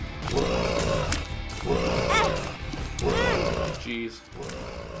 Jeez.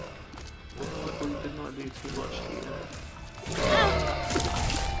 Luckily did not do too much to you.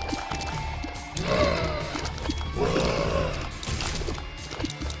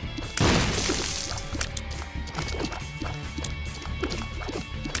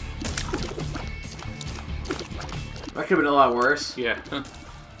 That could have been a lot worse. Yeah.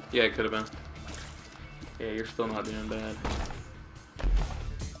 Yeah, it could have been. Yeah, you're still not doing bad.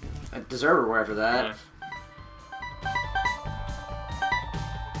 I deserve a reward for that. Nice.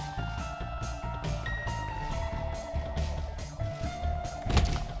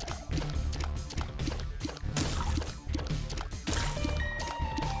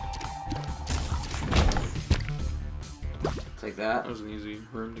 Take that. That was an easy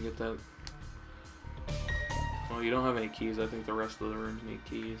room to get that. Well, you don't have any keys. I think the rest of the rooms need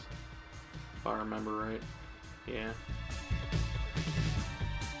keys. If I remember right. Yeah.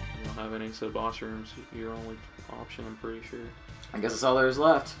 You don't have any, so boss rooms, your only option, I'm pretty sure. I guess that's all there is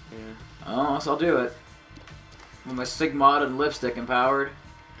left. Yeah. Oh, so I'll do it. With my Stigmata and lipstick empowered.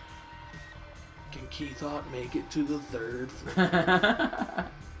 Can Keith Haught make it to the 3rd floor?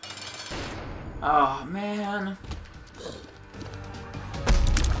 Oh, man.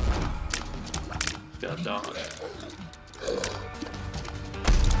 He's got a dodge.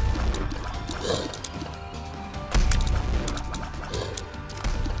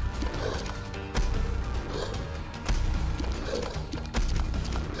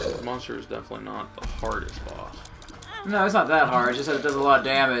 The monster is definitely not the hardest boss. No, it's not that hard. It's just that it does a lot of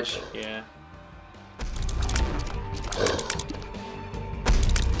damage. Yeah.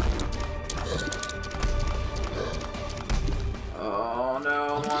 Oh,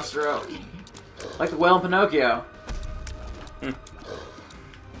 no, Monstro. Like the whale in Pinocchio.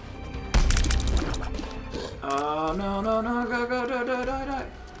 Oh, no, no, no. Go, go, die, die, die, die.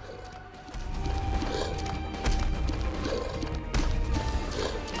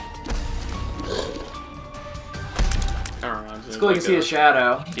 It's cool, you can see a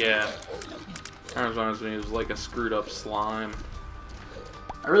shadow. Yeah. That reminds me, it was like a screwed up slime.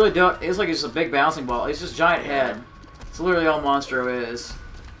 I really don't. It's like it's just a big bouncing ball. It's just a giant head. It's literally all Monstro is.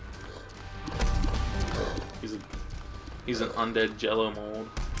 He's an undead Jello mold.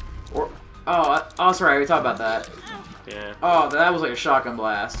 Or oh, sorry, we talked about that. Yeah. Oh, that was like a shotgun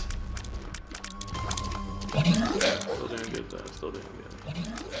blast. Still doing good though. Still doing good.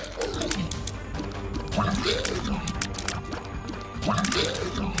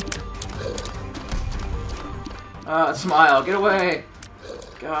 Smile, get away!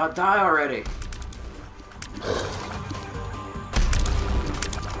 God, die already!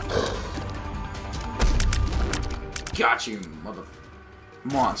 Got you, mother...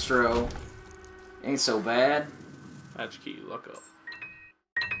 Monstro. Ain't so bad. Hatch key, luck up.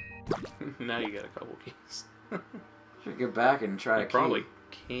 Now you got a couple keys. Should get back and try You to probably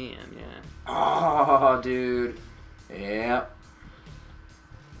can, yeah. Oh, dude. Yep.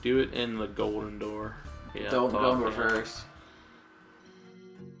 Do it in the golden door. Yeah, Golden door yeah. first.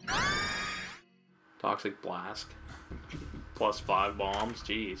 Toxic blast. Plus 5 bombs.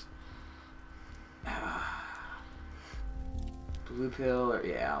 Jeez. Blue pill or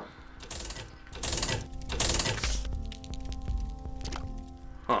yeah.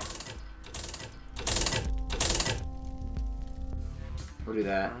 Huh. We'll do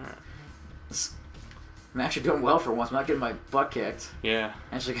that. Alright. I'm actually doing well for once. I'm not getting my butt kicked. Yeah.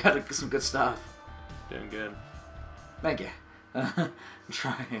 Actually got some good stuff. Doing good. Thank you. I'm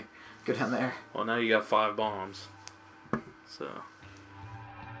trying. Go down there. Well, now you got 5 bombs. So.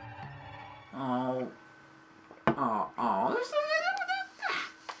 Oh. Oh.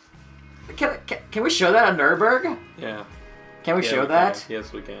 Can we show that on Nuremberg? Yeah. Can we show we that? Can.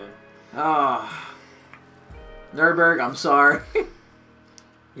 Yes, we can. Oh. Nuremberg, I'm sorry. You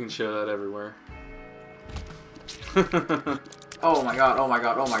can show that everywhere. Oh my god, oh my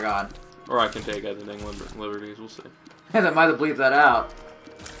god, oh my god. Or I can take editing liberties, we'll see. And I might have bleeped that out.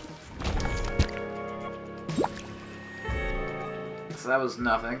 So that was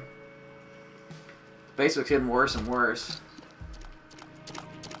nothing. Basic's getting worse and worse.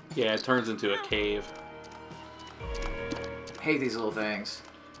 Yeah, it turns into a cave. Hate these little things.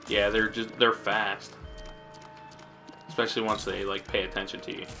 Yeah, they're fast. Especially once they like pay attention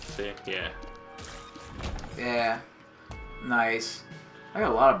to you. See? Yeah. Yeah. Nice. I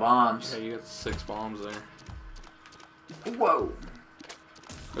got a lot of bombs. Yeah, you got 6 bombs there. Whoa.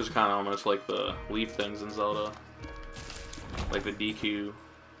 Those are kind of almost like the leaf things in Zelda. Like the DQ.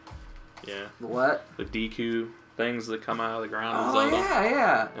 Yeah. The what? The DQ things that come out of the ground in Oh, Zelda.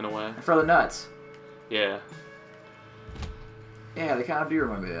 yeah. In a way. For the nuts. Yeah. Yeah, they kind of do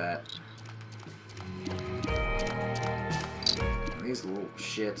remind me of that. These little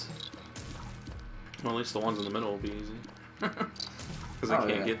shits. Well, at least the ones in the middle will be easy. Because they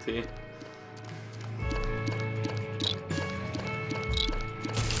can't get to you.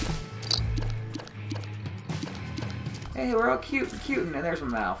 Hey, we're all cute and there's my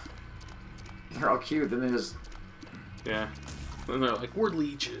mouth. They're all cute, then they just... Yeah. And they're like, we're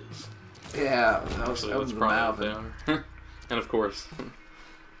leeches. Yeah, that was Actually, that's the probably mouth. what they are. And of course,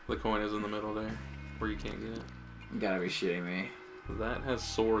 the coin is in the middle there, where you can't get it. You gotta be shitting me. That has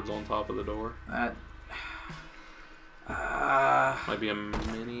swords on top of the door. That... Might be a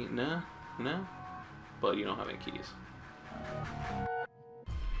mini... No? No? But you don't have any keys.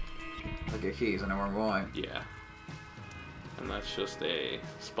 I get keys, I know where I'm going. Yeah. And that's just a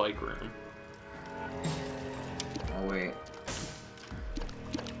spike room. Oh wait.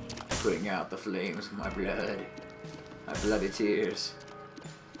 Putting out the flames of my blood. My bloody tears.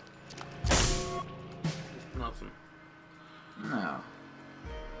 Nothing. No.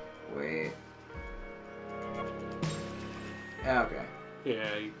 Wait. Yeah, okay.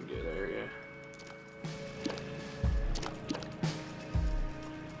 Yeah, you can get there, yeah.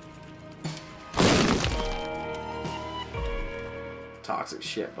 Toxic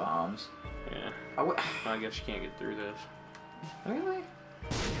shit bombs. Yeah. Oh, I guess you can't get through this. really?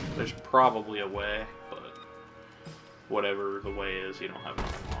 There's probably a way, but whatever the way is, you don't have it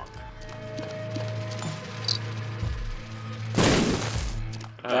unlocked.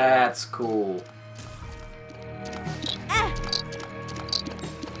 That's cool.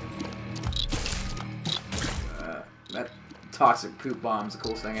 That toxic poop bomb's the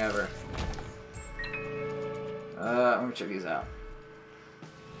coolest thing ever. Let me check these out.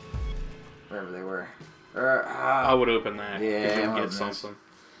 Wherever they were. I would open that. 'cause Yeah, you'll one get of them is. something.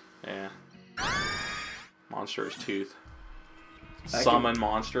 Yeah. Monstrous Tooth. I Summon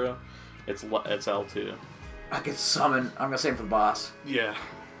Monstra. It's L2. I could summon. I'm gonna save for the boss. Yeah.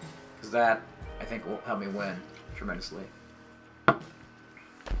 Because that, I think, will help me win tremendously. Oh,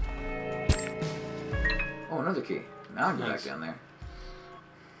 another key. Now I can go back Nice. down there.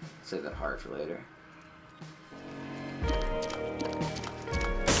 Save that heart for later.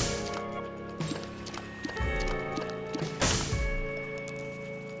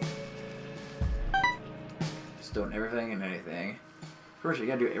 Just doing everything and anything. Pretty sure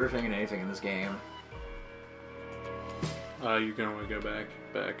you gotta do everything and anything in this game. You can only go back,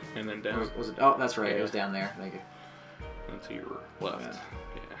 and then down. Was it? Oh, that's right. Yeah. It was down there. Thank you. And to your left.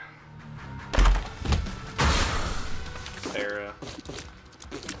 Yeah. There,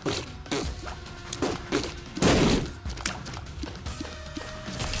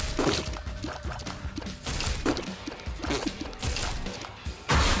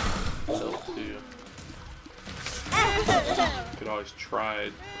 L2. could always try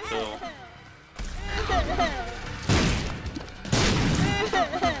to kill.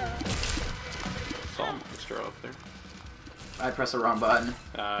 Saw a monster up there. I pressed the wrong button.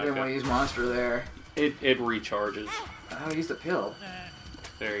 I didn't want to use monster there. It recharges. Oh, I used the pill.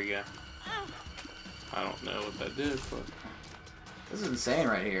 There you go. I don't know what that did, but... This is insane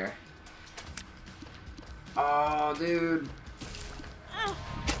right here. Oh, dude.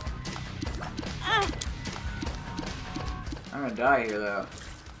 I'm gonna die here, though.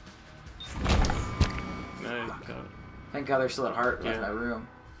 No, you got it. Thank God there's still that heart left in my room.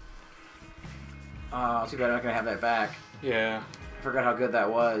 Oh, too bad I'm not gonna have that back. Yeah. I forgot how good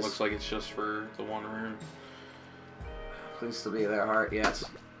that was. Looks like it's just for the one room. Please still be there, heart. Yes.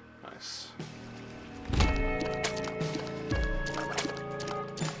 Nice.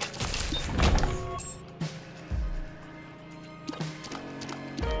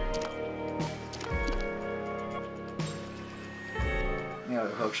 Yeah,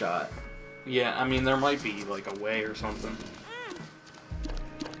 the hook shot. Yeah, I mean, there might be, like, a way or something.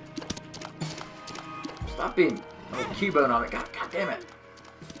 Stop being Cubone on it. God damn it.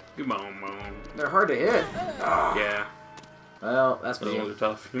 Cubone. They're hard to hit. Oh. Yeah. Well, that's Those me. ones are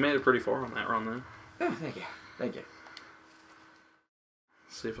tough. You made it pretty far on that run, though. Yeah, thank you. Thank you.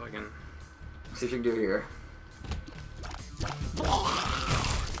 Let's see if I can... See what you can do here.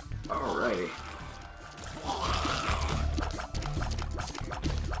 Alrighty.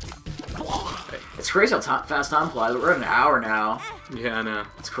 Hey. It's crazy how fast time flies. We're at an hour now. Yeah, I know.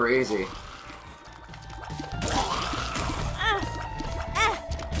 It's crazy.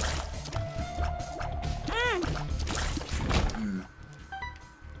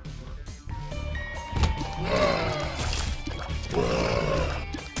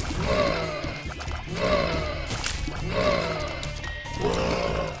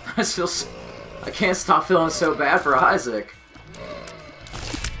 I can't stop feeling so bad for Isaac.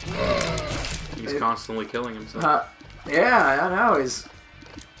 He's constantly killing himself. Yeah, I know. He's...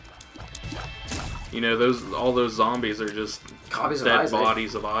 You know, all those zombies are just copies dead of Isaac.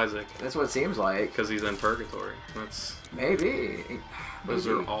 bodies of Isaac. That's what it seems like. Because he's in purgatory. That's... Maybe. Those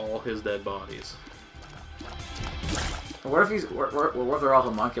are all his dead bodies. What if he's... What if they're all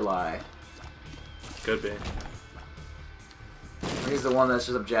homunculi? Could be. He's the one that's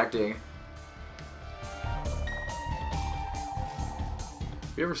just objecting.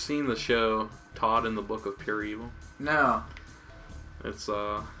 Have you ever seen the show Todd in the Book of Pure Evil? No. It's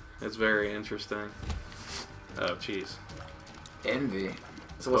very interesting. Oh, jeez. Envy.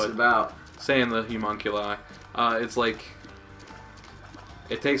 So what's it about? Saying the homunculi. It's like...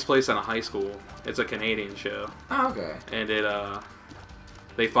 It takes place in a high school. It's a Canadian show. Oh, okay. And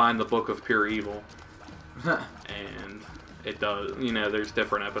they find the Book of Pure Evil. And it does, you know, there's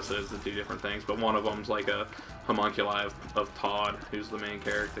different episodes that do different things, but one of them's like a homunculi of Todd, who's the main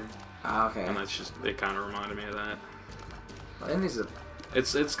character. Oh, okay. And that's just, it kind of reminded me of that. Well, Envy's a...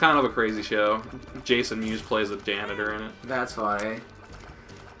 It's kind of a crazy show. Jason Mewes plays a janitor in it. That's funny.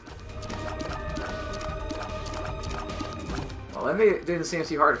 Well, let me do the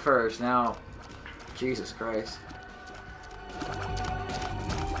CMC hard first. Now, Jesus Christ.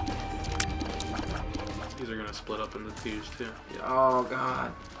 These are gonna split up into twos too. Yeah. Oh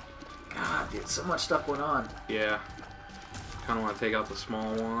God, God, dude, so much stuff going on. Yeah. Kind of want to take out the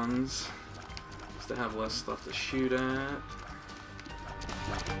small ones, just to have less stuff to shoot at.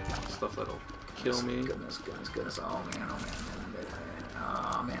 Stuff that'll kill me. Goodness. Oh man.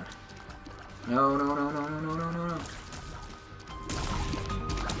 Oh man. No.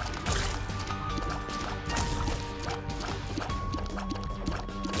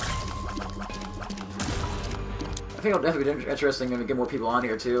 I think it'll definitely be interesting to get more people on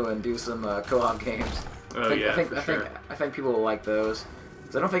here too and do some co-op games. Oh yeah, for sure. I think people will like those.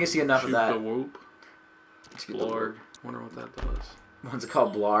 Cause I don't think you see enough of that. Shoot the whoop. Blarg. Wonder what that does. What's it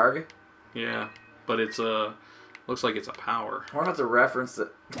called? Blarg? Yeah, but it's looks like it's a power. I wonder if it's a reference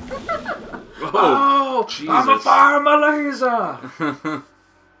that... Oh, Jesus. I'm a fire my laser!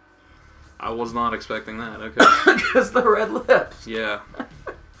 I was not expecting that, okay. Because the red lips. Yeah.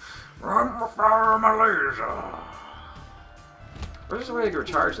 I'm a fire my laser. Where's the way to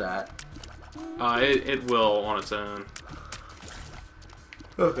recharge that? It will on its own.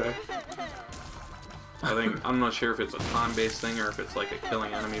 Okay. I'm not sure if it's a time-based thing or if it's like a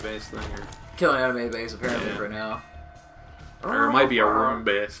killing enemy-based thing or... Killing enemy base apparently for now. Or it might be a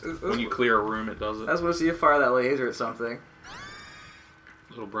room-based. When you clear a room, it does it. I was supposed to see you fire that laser at something.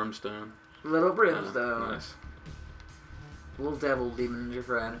 Little brimstone. Little brimstone. Nice. Little devil demon, your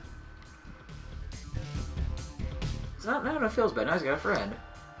friend. It's not, no, it feels bad. Now he's got a friend.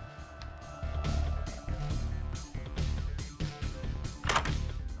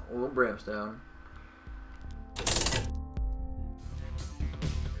 A little brimstone.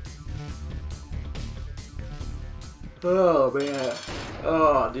 Oh man.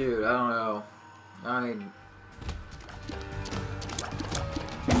 Oh dude, I don't know. I mean.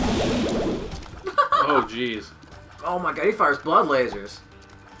 Oh jeez. Oh my god, he fires blood lasers.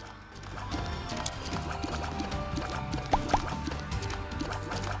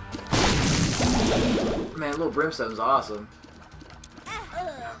 Man, little brimstone's awesome.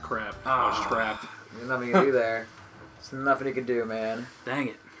 Oh, crap. Oh, I was trapped. There's nothing you can do there. There's nothing you can do, man. Dang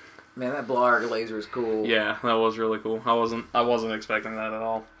it. Man, that blarg laser is cool. Yeah, that was really cool. I wasn't expecting that at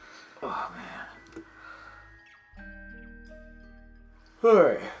all. Oh man.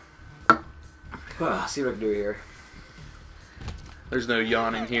 Alright. See what I can do here. There's no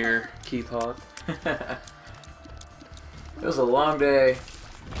yawning here, Keith Haught. It was a long day.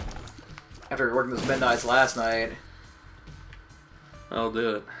 After working those midnights last night. I'll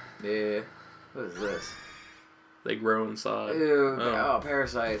do it. Yeah. What is this? They grow inside. Ew. Oh. Oh,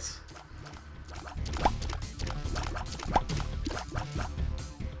 parasites.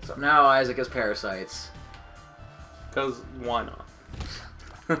 So now Isaac has parasites. Because why not?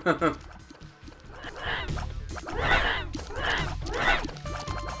 Those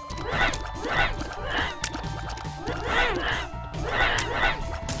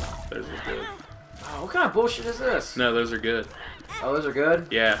are good. Oh, what kind of bullshit is this? No, those are good. Oh, those are good?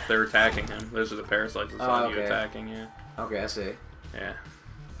 Yeah, they're attacking him. Those are the parasites inside you okay. attacking you. Okay, I see. Yeah.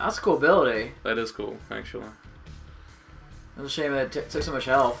 That's a cool ability. That is cool, actually. It's a shame that it took so much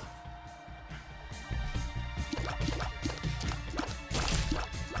health.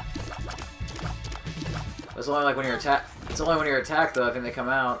 It's only like when you're attacked. It's only when you're attacked, though. I think they come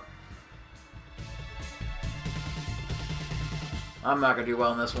out. I'm not gonna do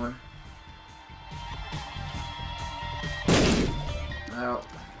well in this one. No.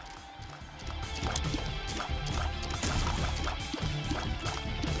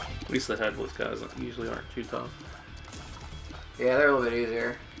 At least the headless guys usually aren't too tough. Yeah, they're a little bit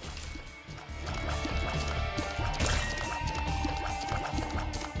easier.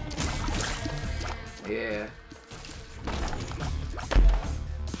 Yeah.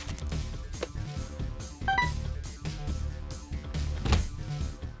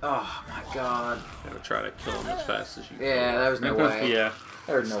 Oh my god. Gotta try to kill them as fast as you can. Yeah, there was no way. Yeah.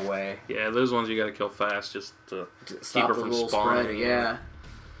 There's no way. Yeah, those ones you gotta kill fast just to Stop keep her the from little spawning. spread, yeah.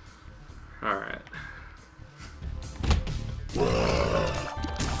 Alright.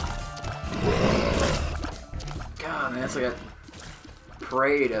 God, man, it's like a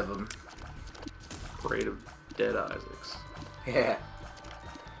parade of them. Parade of dead Isaacs. Yeah.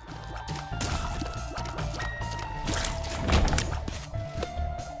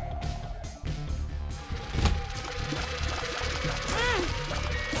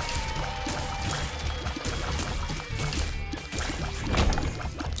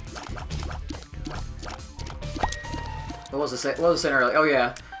 What was the what was I saying earlier? Oh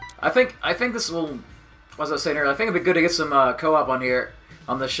yeah, I think this will. What was I saying earlier? I think it'd be good to get some co-op on here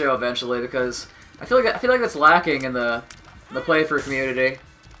on the show eventually because I feel like that's lacking in the playthrough community.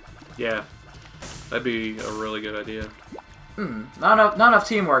 Yeah, that'd be a really good idea. Not enough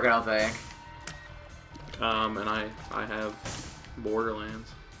teamwork, I don't think. And I have Borderlands.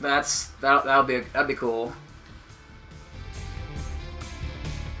 That'd be cool.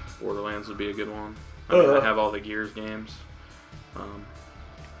 Borderlands would be a good one. I mean, I have all the Gears games.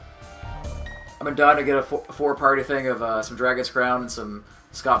 I've been dying to get a four-party thing of some Dragon's Crown and some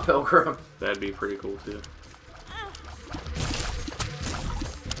Scott Pilgrim. That'd be pretty cool too.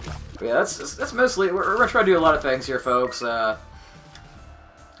 But yeah, that's mostly. We're gonna try to do a lot of things here, folks. I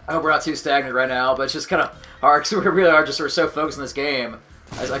hope we're not too stagnant right now, but it's just kind of hard because we really are we're so focused on this game.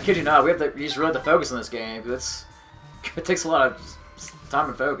 I kid you not, we just really have to focus on this game because it takes a lot of time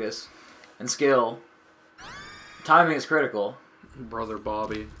and focus and skill. Timing is critical. Brother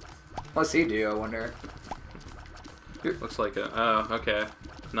Bobby. What's he do, I wonder? Looks like a... Oh, okay.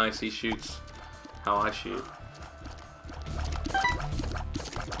 Nice, he shoots how I shoot.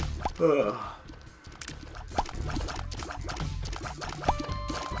 Ugh.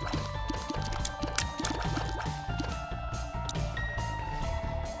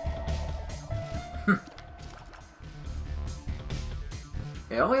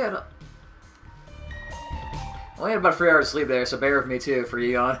 Yeah, I only had about 3 hours of sleep there, so bear with me too for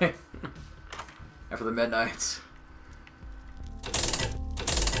yawning. And for the midnights.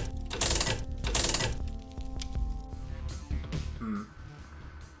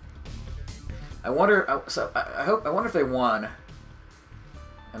 I wonder. I wonder if they won.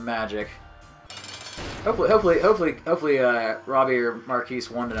 In Magic. Hopefully, Robbie or Marquise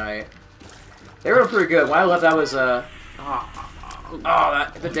won tonight. They were doing pretty good. When I left, I was the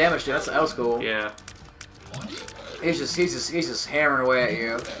damage, dude. That was cool. Yeah. He's just hammering away at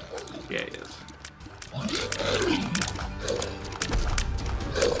you. Yeah, he is.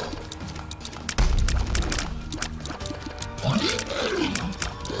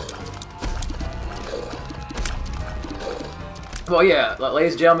 Well, yeah,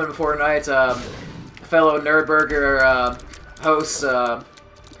 ladies and gentlemen, before tonight's fellow Nerdburger hosts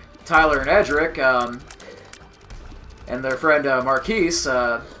Tyler and Edric and their friend Marquise,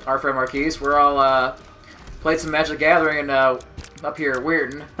 our friend Marquise, we're all played some Magic the Gathering and up here at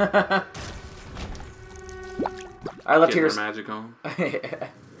Weirton. I left Getting here. our magic on. Yeah.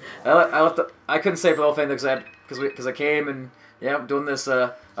 I left. I couldn't say for the whole thing because I came and doing this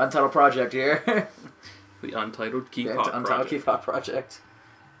Untitled project here. The Untitled Keith Haught Project. Untitled Keith Haught Project.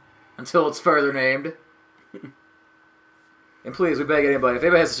 Until it's further named. And please, we beg anybody, if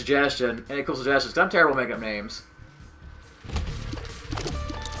anybody has a suggestion, any cool suggestions, 'cause I'm terrible at making up names.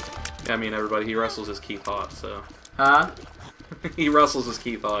 I mean, everybody, he wrestles as Keith Haught, so. Huh? He wrestles as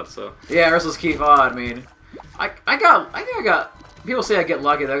Keith Haught, so. Yeah, wrestles Keith Haught. I mean, I think I got. People say I get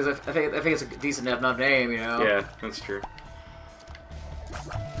lucky though, because I think it's a decent enough name, Yeah, that's true.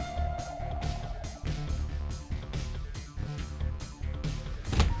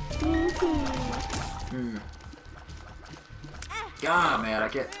 God, man,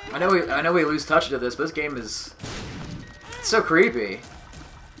 I know we lose touch to this, but this game is so creepy.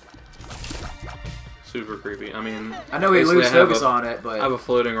 Super creepy. I mean, I know we lose focus on it, but I have a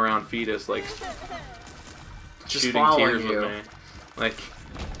floating around fetus like just shooting following tears you. with me. Like,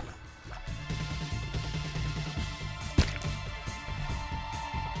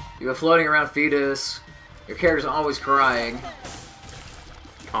 You have a floating around fetus. Your character's always crying.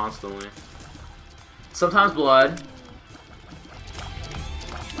 constantly. Sometimes blood.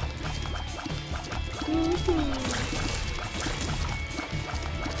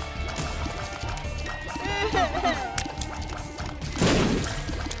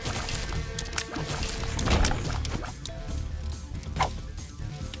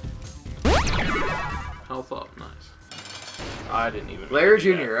 Health up, nice. I didn't even. Larry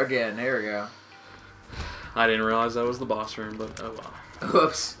Jr. again. There we go. I didn't realize that was the boss room, but oh well.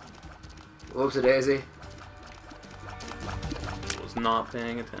 Whoops. Whoops a daisy. Was not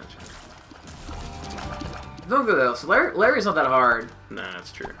paying attention. Don't go though. So Larry's not that hard. Nah,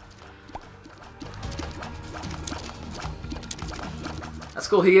 that's true. That's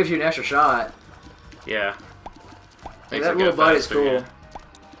cool. He gives you an extra shot. Yeah. Hey, Makes that it little go buddy's faster, cool. yeah.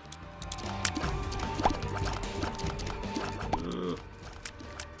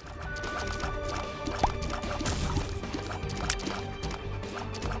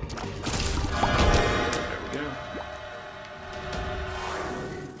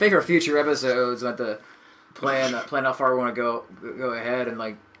 I think our future episodes, like the plan how far we want to go ahead, and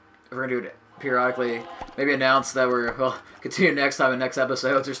like if we're gonna do it periodically. Maybe announce that we'll continue next time in next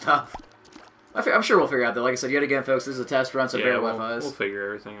episodes or stuff. I'm sure we'll figure out that. Like I said, yet again, folks, this is a test run, so bear with us. We'll figure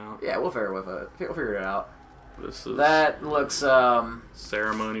everything out. Yeah, we'll figure it out. This is That looks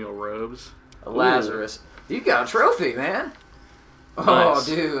ceremonial robes. Lazarus. Ooh. You got a trophy, man. Nice. Oh,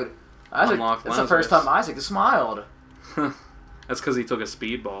 dude. Isaac, Unlock that's the first time Lazarus. Isaac has smiled. That's because he took a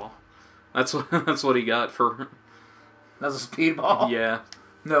speedball. That's what he got for. That's a speedball? Yeah.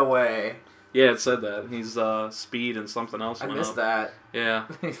 No way. Yeah, it said that. He's speed and something else I went missed up. that. Yeah.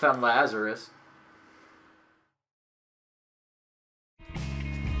 He found Lazarus.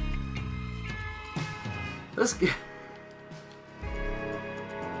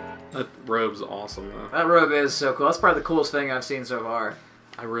 That robe's awesome, though. That robe is so cool. That's probably the coolest thing I've seen so far.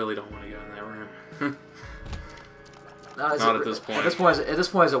 I really don't want to go in that room. Not at this point. At this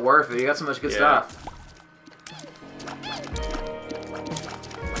point, is it worth it? You got so much good Yeah. stuff.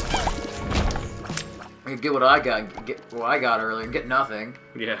 You get what I got. Get what I got earlier and get nothing.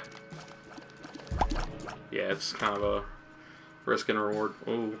 Yeah. Yeah, it's kind of a risk and reward.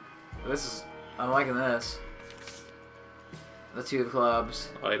 Ooh. I'm liking this. The 2 clubs.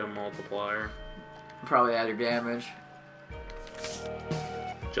 Item multiplier. Probably add your damage.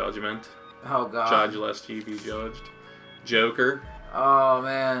 Judgment. Oh god. Judge lest you be judged. Joker. Oh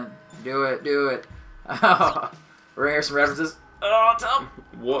man. Do it. We're gonna hear some references. Oh, Tom.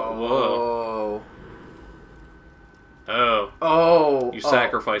 Whoa. Oh. Oh. You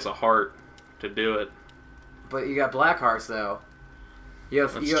sacrifice a heart to do it. But you got black hearts though.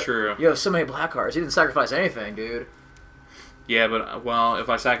 That's true. You have so many black hearts. You didn't sacrifice anything, dude. Yeah, but well, if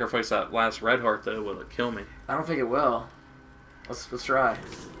I sacrifice that last red heart, though, will it kill me? I don't think it will. Let's try.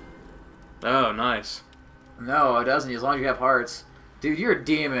 Oh, nice. No, it doesn't. As long as you have hearts. Dude, you're a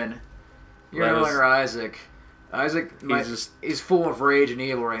demon. You're That no is- longer Isaac. Isaac, he's full of rage and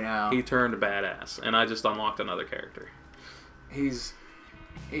evil right now. He turned badass, and I just unlocked another character. He's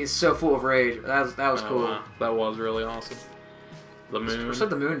so full of rage. That was cool. Wow. That was really awesome. The moon. That's what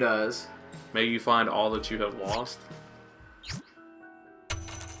the moon does. May you find all that you have lost.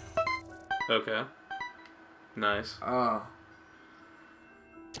 Okay. Nice. Oh.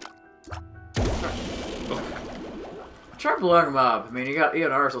 Try blowing him up. I mean, you got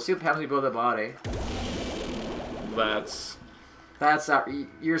ours. Let's see what happens when you blow the body. That's out.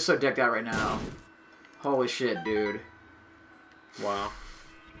 You're so decked out right now. Holy shit, dude. Wow.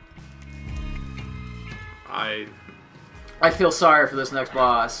 I feel sorry for this next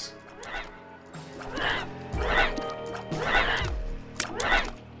boss.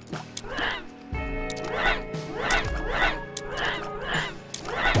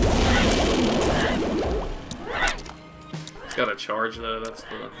 It's got a charge though. That's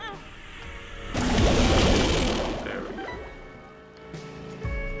the. There we go.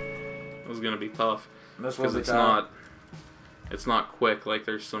 It was gonna be tough because it's not. It's not quick. Like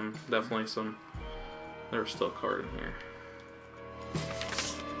there's definitely some. There's still a card in here.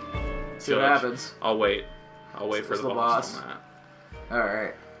 See what happens. I'll wait. I'll wait for the boss on that.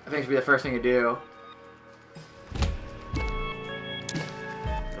 Alright. I think it should be the first thing you do.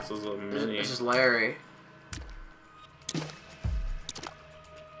 This is a mini. This is Larry.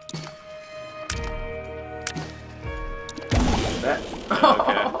 Okay.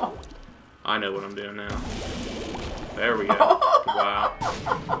 I know what I'm doing now. There we go. Wow.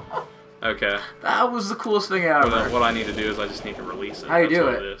 Okay. That was the coolest thing ever. What I need to do is I just need to release it. How you That's do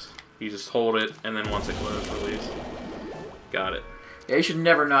what it? is. You just hold it, and then once it closes, release. Got it. Yeah, you should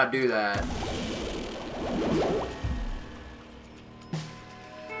never not do that.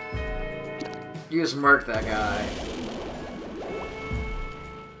 You just murked that guy.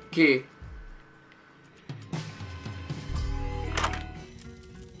 Key.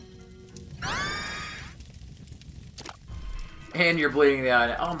 And you're bleeding the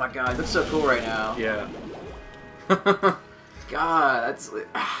eye. Oh my god, that's so cool right now. Yeah. God, that's...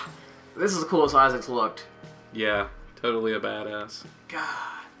 This is the coolest Isaac's looked. Yeah. Totally a badass.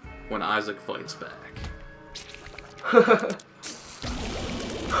 God. When Isaac fights back.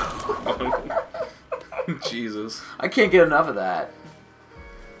 Jesus. I can't get enough of that.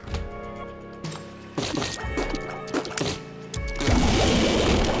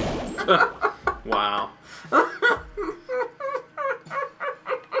 Wow.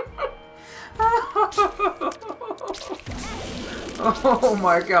 Oh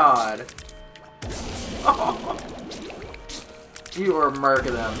my god. You are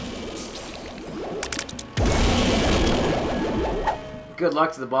murking them. Good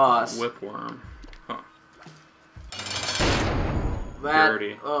luck to the boss. Whipworm. Huh.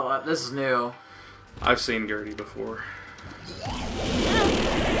 Gertie. Oh, this is new. I've seen Gertie before.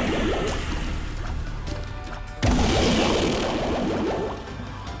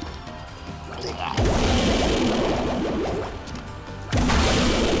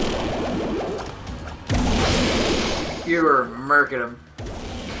 You were murking him.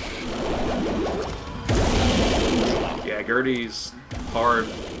 Yeah, Gertie's hard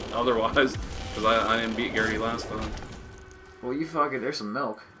otherwise, because I didn't beat Gertie last time. Well, you fucking... There's some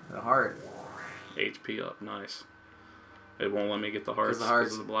milk. The heart. HP up, nice. It won't let me get the hearts. Because the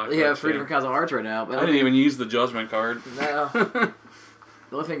hearts... Of the black you have hearts, 3 different kinds of hearts right now. But I didn't even use the judgment card. No. The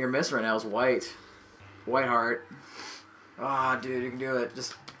only thing you're missing right now is white. White heart. Ah, dude, you can do it.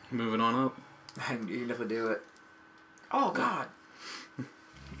 Just... Moving on up. You can definitely do it. Oh, God.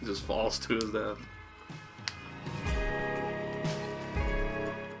 He just falls to his death.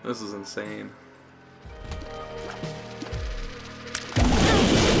 This is insane.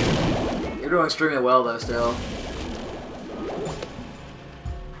 You're doing extremely well, though, still.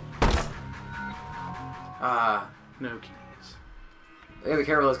 No keys. You gotta be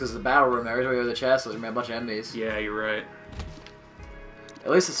careful with this because the battle room there. Every time we go to the chest, there's gonna be a bunch of enemies. Yeah, you're right. At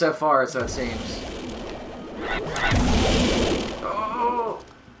least it's so far, so it seems. Oh!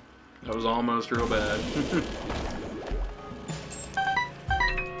 That was almost real bad.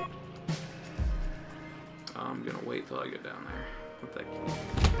 I'm gonna wait till I get down there with that key.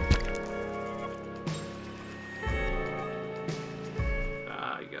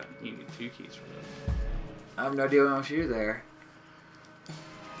 Ah, you need 2 keys for that. I have no idea what I want you to do there.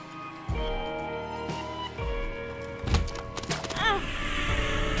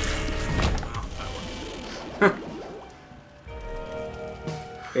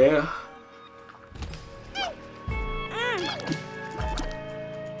 Yeah.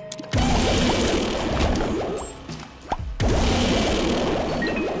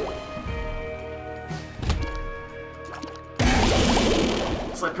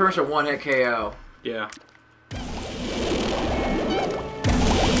 pretty much a one-hit KO. Yeah.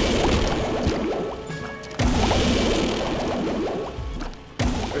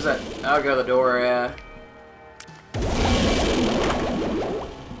 Where's that? I'll go to the door, yeah.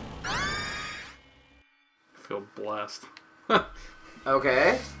 I feel blessed.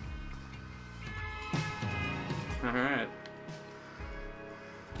 Okay. Alright.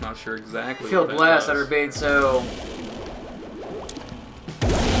 Not sure exactly. I feel what that blessed does. after being so...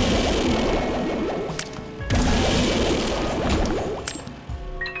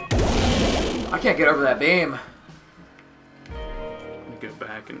 I can't get over that beam. Let me go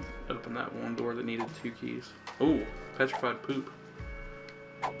back and open that one door that needed 2 keys. Ooh, petrified poop.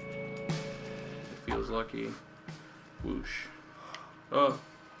 It feels lucky. Whoosh. Oh,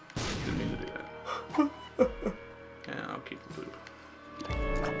 didn't mean to do that. Yeah, I'll keep the poop.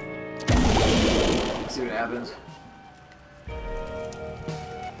 Let's see what happens.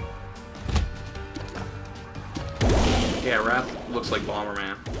 Yeah, Wrath looks like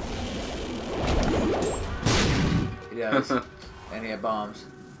Bomberman. He does. And he had bombs.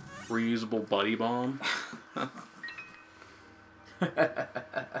 Reusable buddy bomb.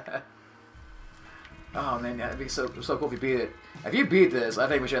 Oh man, that'd be so cool if you beat it. If you beat this, I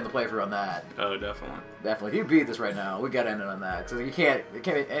think we should end the playthrough on that. Oh, definitely. Definitely. If you beat this right now, we gotta end it on that. Because it can't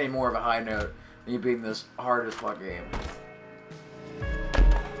be any more of a high note than you beating this hard as fuck game.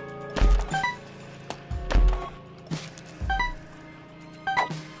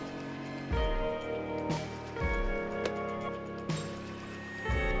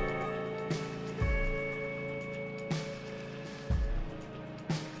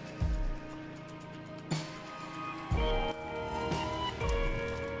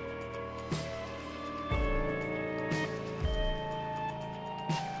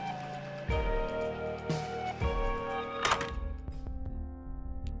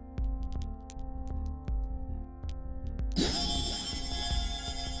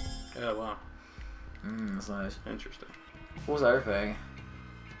 Oh, wow. That's nice. Interesting. What was the other thing?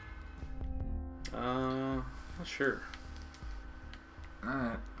 Not sure.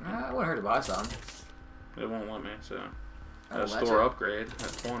 Alright. I wouldn't hurt to buy some. It won't let me, so. Oh, Store upgrade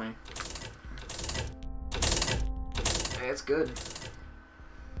at 20. Hey, it's good.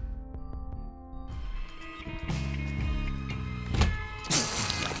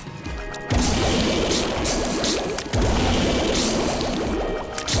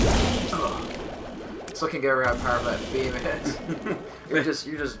 Still can't get over how powerful that beam is.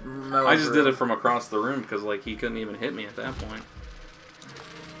 you're just mowing I just through. did it from across the room because, like, he couldn't even hit me at that point.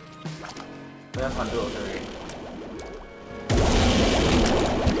 That's my dual 3.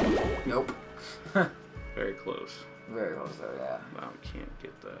 Nope. Very close. Very close though, yeah. Wow, we can't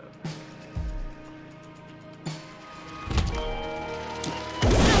get that.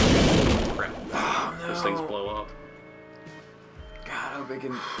 Crap. Oh, no. Those things blow up. God, I hope it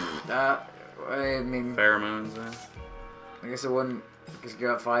can... I mean... Pheromones, I guess it wouldn't... I guess you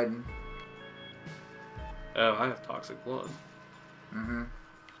go out fighting. Oh, I have toxic blood. Mm-hmm.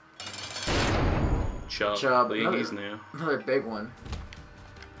 Chubb. He's new. Another big one.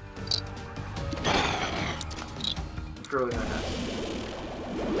 It's really nice.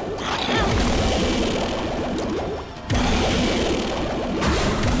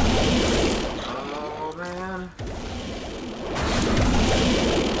 Oh, man.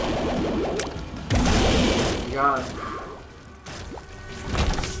 You got it.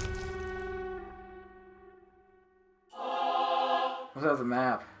 What's up the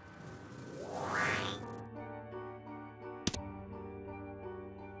map?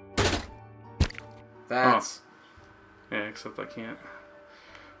 That's... Oh. Yeah, except I can't.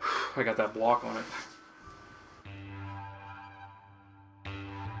 I got that block on it.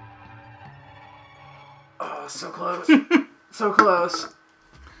 Oh, so close. So close.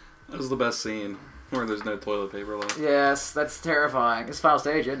 That was the best scene, where there's no toilet paper left. Yes, that's terrifying. It's final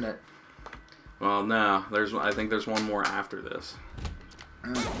stage, isn't it? Well, no. I think there's one more after this.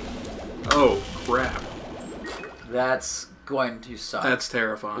 Oh, crap. That's going to suck. That's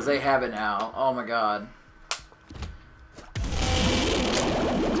terrifying. Because they have it now. Oh my god.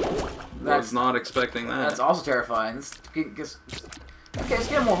 I was not expecting that. That's also terrifying. Okay, it's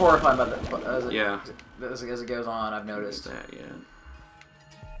getting more horrifying as it goes on, I've noticed. That, yeah.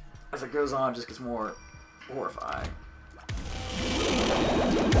 As it goes on, it just gets more horrifying.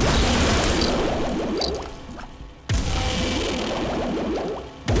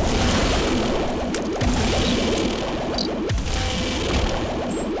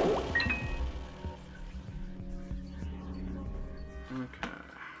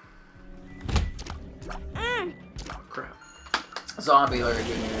 Zombie Larry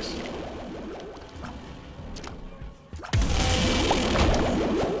Juniors.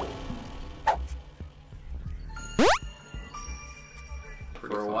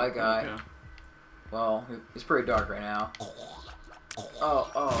 For a white guy. Yeah. Well, he's pretty dark right now.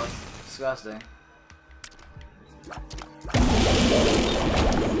 Oh, it's disgusting.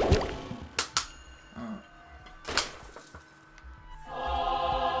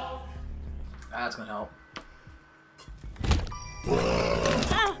 That's gonna help.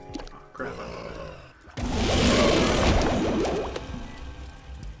 Crap.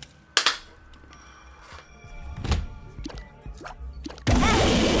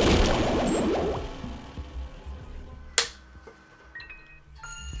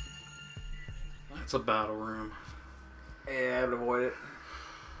 That's a battle room. Yeah, I would avoid it.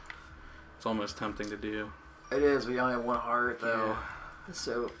 It's almost tempting to do. It is, but you only have one heart, though. Yeah.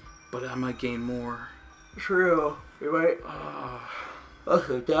 So But I might gain more. true. We might. I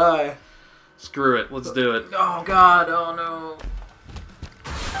could die. Screw it. Let's do it. Oh God! Oh no!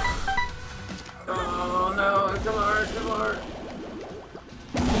 Oh no! Come on!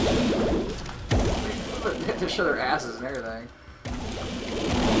 They have to show their asses and everything.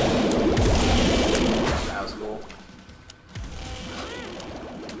 That was cool.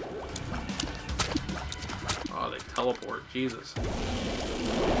 Oh, they teleport. Jesus.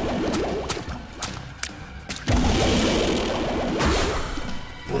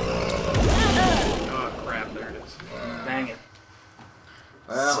 Oh, crap. There it is. Dang it.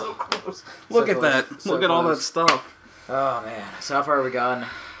 Well, So close. Look at close. that. So Look at all that close. stuff. Oh man! So how far have we gone?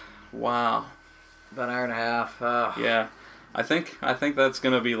 Wow. About an hour and a half. Yeah. I think that's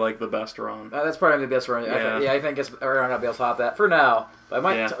gonna be like the best run. That's probably the best run. Yeah. I think we're not gonna be able to top that for now. But I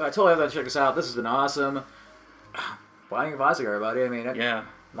might. Yeah. I totally have to check this out. This has been awesome. Binding of Isaac, everybody. I mean, Yeah.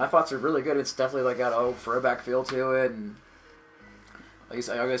 my thoughts are really good. It's definitely like got a throwback feel to it, and at least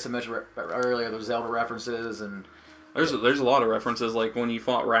I guess I mentioned earlier the Zelda references and. There's a lot of references. Like when you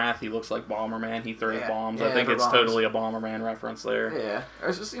fought Wrath, he looks like Bomberman. He throws bombs. Yeah, I think for it's bombs. totally a Bomberman reference there. Yeah,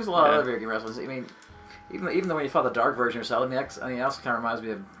 there's just seems a lot of other video game references. I mean, even though when you fought the dark version yourself, I mean, it also kind of reminds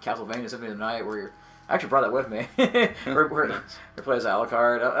me of Castlevania Symphony of the Night, where you're I actually brought that with me. Where plays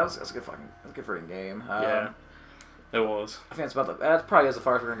Alucard. That's a good freaking game. Yeah, it was. I think that's probably as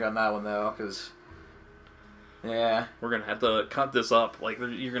far as we're gonna go on that one though, because. Yeah. We're going to have to cut this up. Like,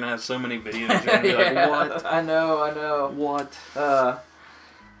 you're going to have so many videos. You're going to be like, what? I know. What?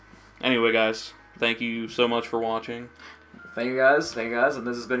 Anyway, guys, thank you so much for watching. Thank you guys. And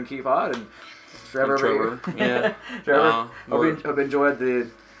this has been Keith Haught and Trevor. Yeah. Trevor. Hope you enjoyed the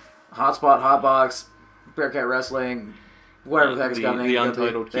Hotspot, Hotbox, Bearcat Wrestling, whatever the heck is coming. The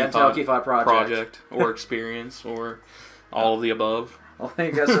Untitled Keith Haught Project. Or experience, or all of the above. Well,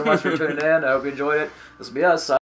 thank you guys so much for tuning in. I hope you enjoyed it. This will be us.